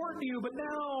was important to you, but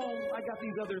now I got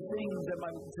these other things that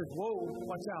my says, whoa,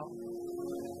 watch out.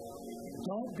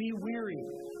 Don't be weary.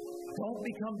 Don't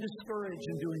become discouraged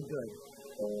in doing good.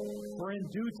 For in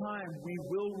due time we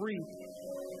will reap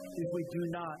if we do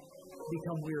not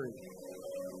become weary.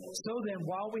 So then,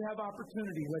 while we have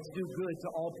opportunity, let's do good to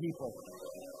all people,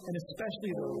 and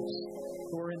especially those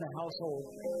who are in the household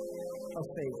of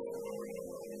faith.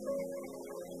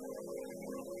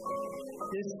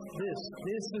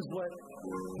 This is what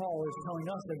Paul is telling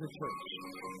us as a church.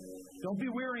 Don't be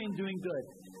weary in doing good.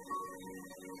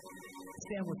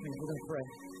 Stand with me. We're going to pray.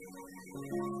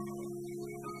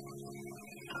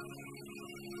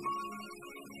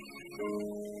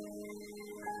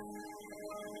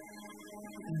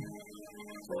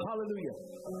 Hallelujah.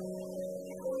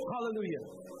 Hallelujah.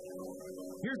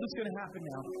 Here's what's going to happen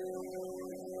now.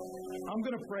 I'm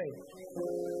going to pray.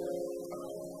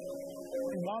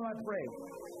 And while I pray,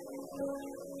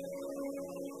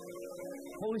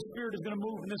 Holy Spirit is going to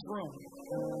move in this room.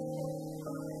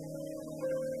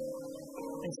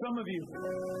 And some of you,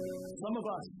 some of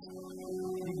us,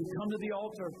 need to come to the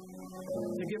altar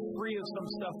to get free of some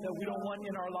stuff that we don't want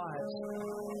in our lives.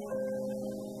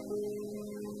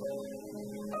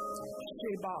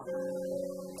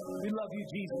 We love you,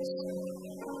 Jesus.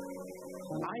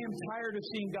 I am tired of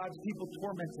seeing God's people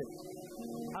tormented.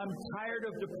 I'm tired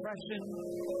of depression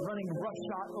running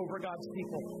roughshod over God's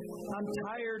people. I'm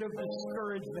tired of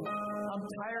discouragement. I'm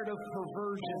tired of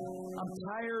perversion. I'm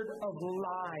tired of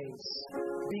lies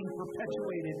being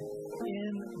perpetuated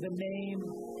in the name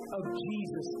of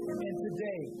Jesus.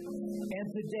 And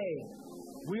today,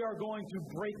 we are going to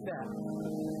break that.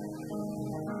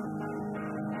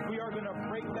 We are going to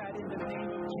break that in the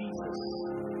name of Jesus.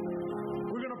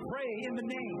 We're going to pray in the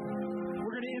name.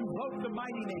 We're going to invoke the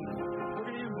mighty name. We're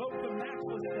going to invoke the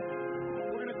matchless name.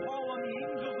 We're going to call on the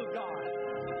angels of God.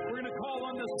 We're going to call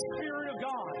on the Spirit of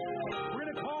God. We're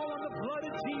going to call on the blood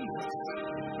of Jesus.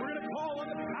 We're going to call on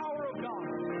the power of God.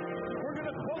 We're going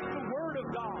to quote the Word of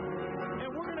God. And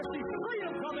we're going to see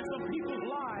freedom come in some people's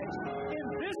lives in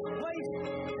this place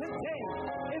today.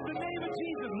 In the name of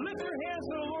Jesus, lift your hands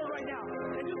to the Lord right now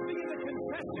and just begin to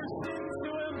confess your sins to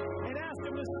Him and ask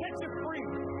Him to set you free.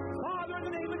 Father, in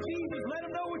the name of Jesus, let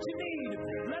Him know what you need.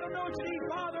 Let Him know what you need.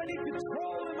 Father, I need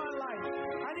control in my life.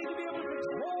 I need to be able to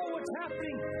control what's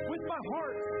happening with my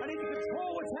heart. I need to control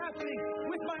what's happening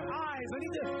with my eyes. I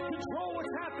need to control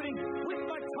what's happening with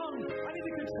my tongue. I need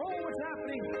to control what's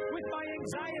happening with my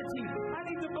anxiety. I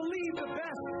need to believe the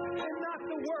best and not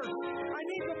the worst. I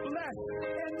need to bless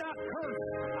and not curse.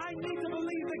 I need to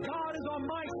believe that God is on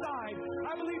my side.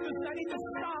 I believe that I need to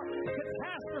stop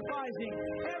catastrophizing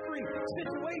every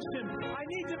situation. I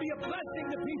need to be a blessing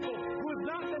to people who have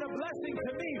not been a blessing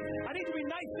to me. I need to be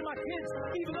nice to my kids,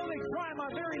 even though they try my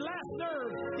very last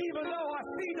nerve, even though I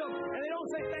feed them and they don't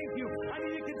say thank you. I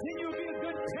need to continue to be a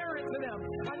good parent to them.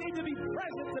 I need to be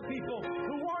present to people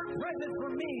who aren't present for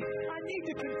me. I need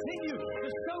to continue to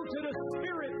sow to the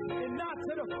Spirit and not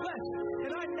to the flesh.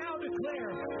 And I now declare,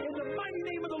 in the mighty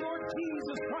name of the Lord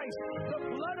Jesus Christ, the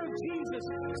blood of Jesus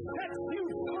sets you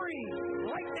free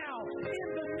right now. In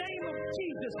the name of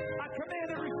Jesus, I command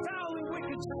every foul and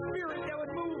wicked spirit that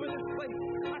would move in this place.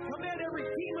 I command every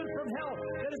demon from hell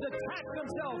that has attacked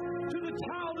themselves to the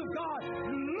child of God.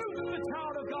 Loose the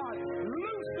child of God.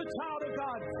 Loose the child of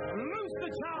God. Loose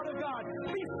the child of God.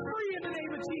 Be free in the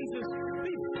name of Jesus.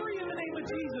 Be free in the name of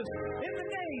Jesus. In the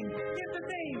name, in the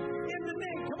name, in the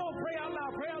name. Come on, pray out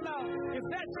loud. Pray out loud. If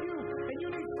that's you and you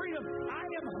need freedom, I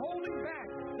am holding back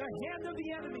the hand of the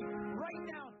enemy.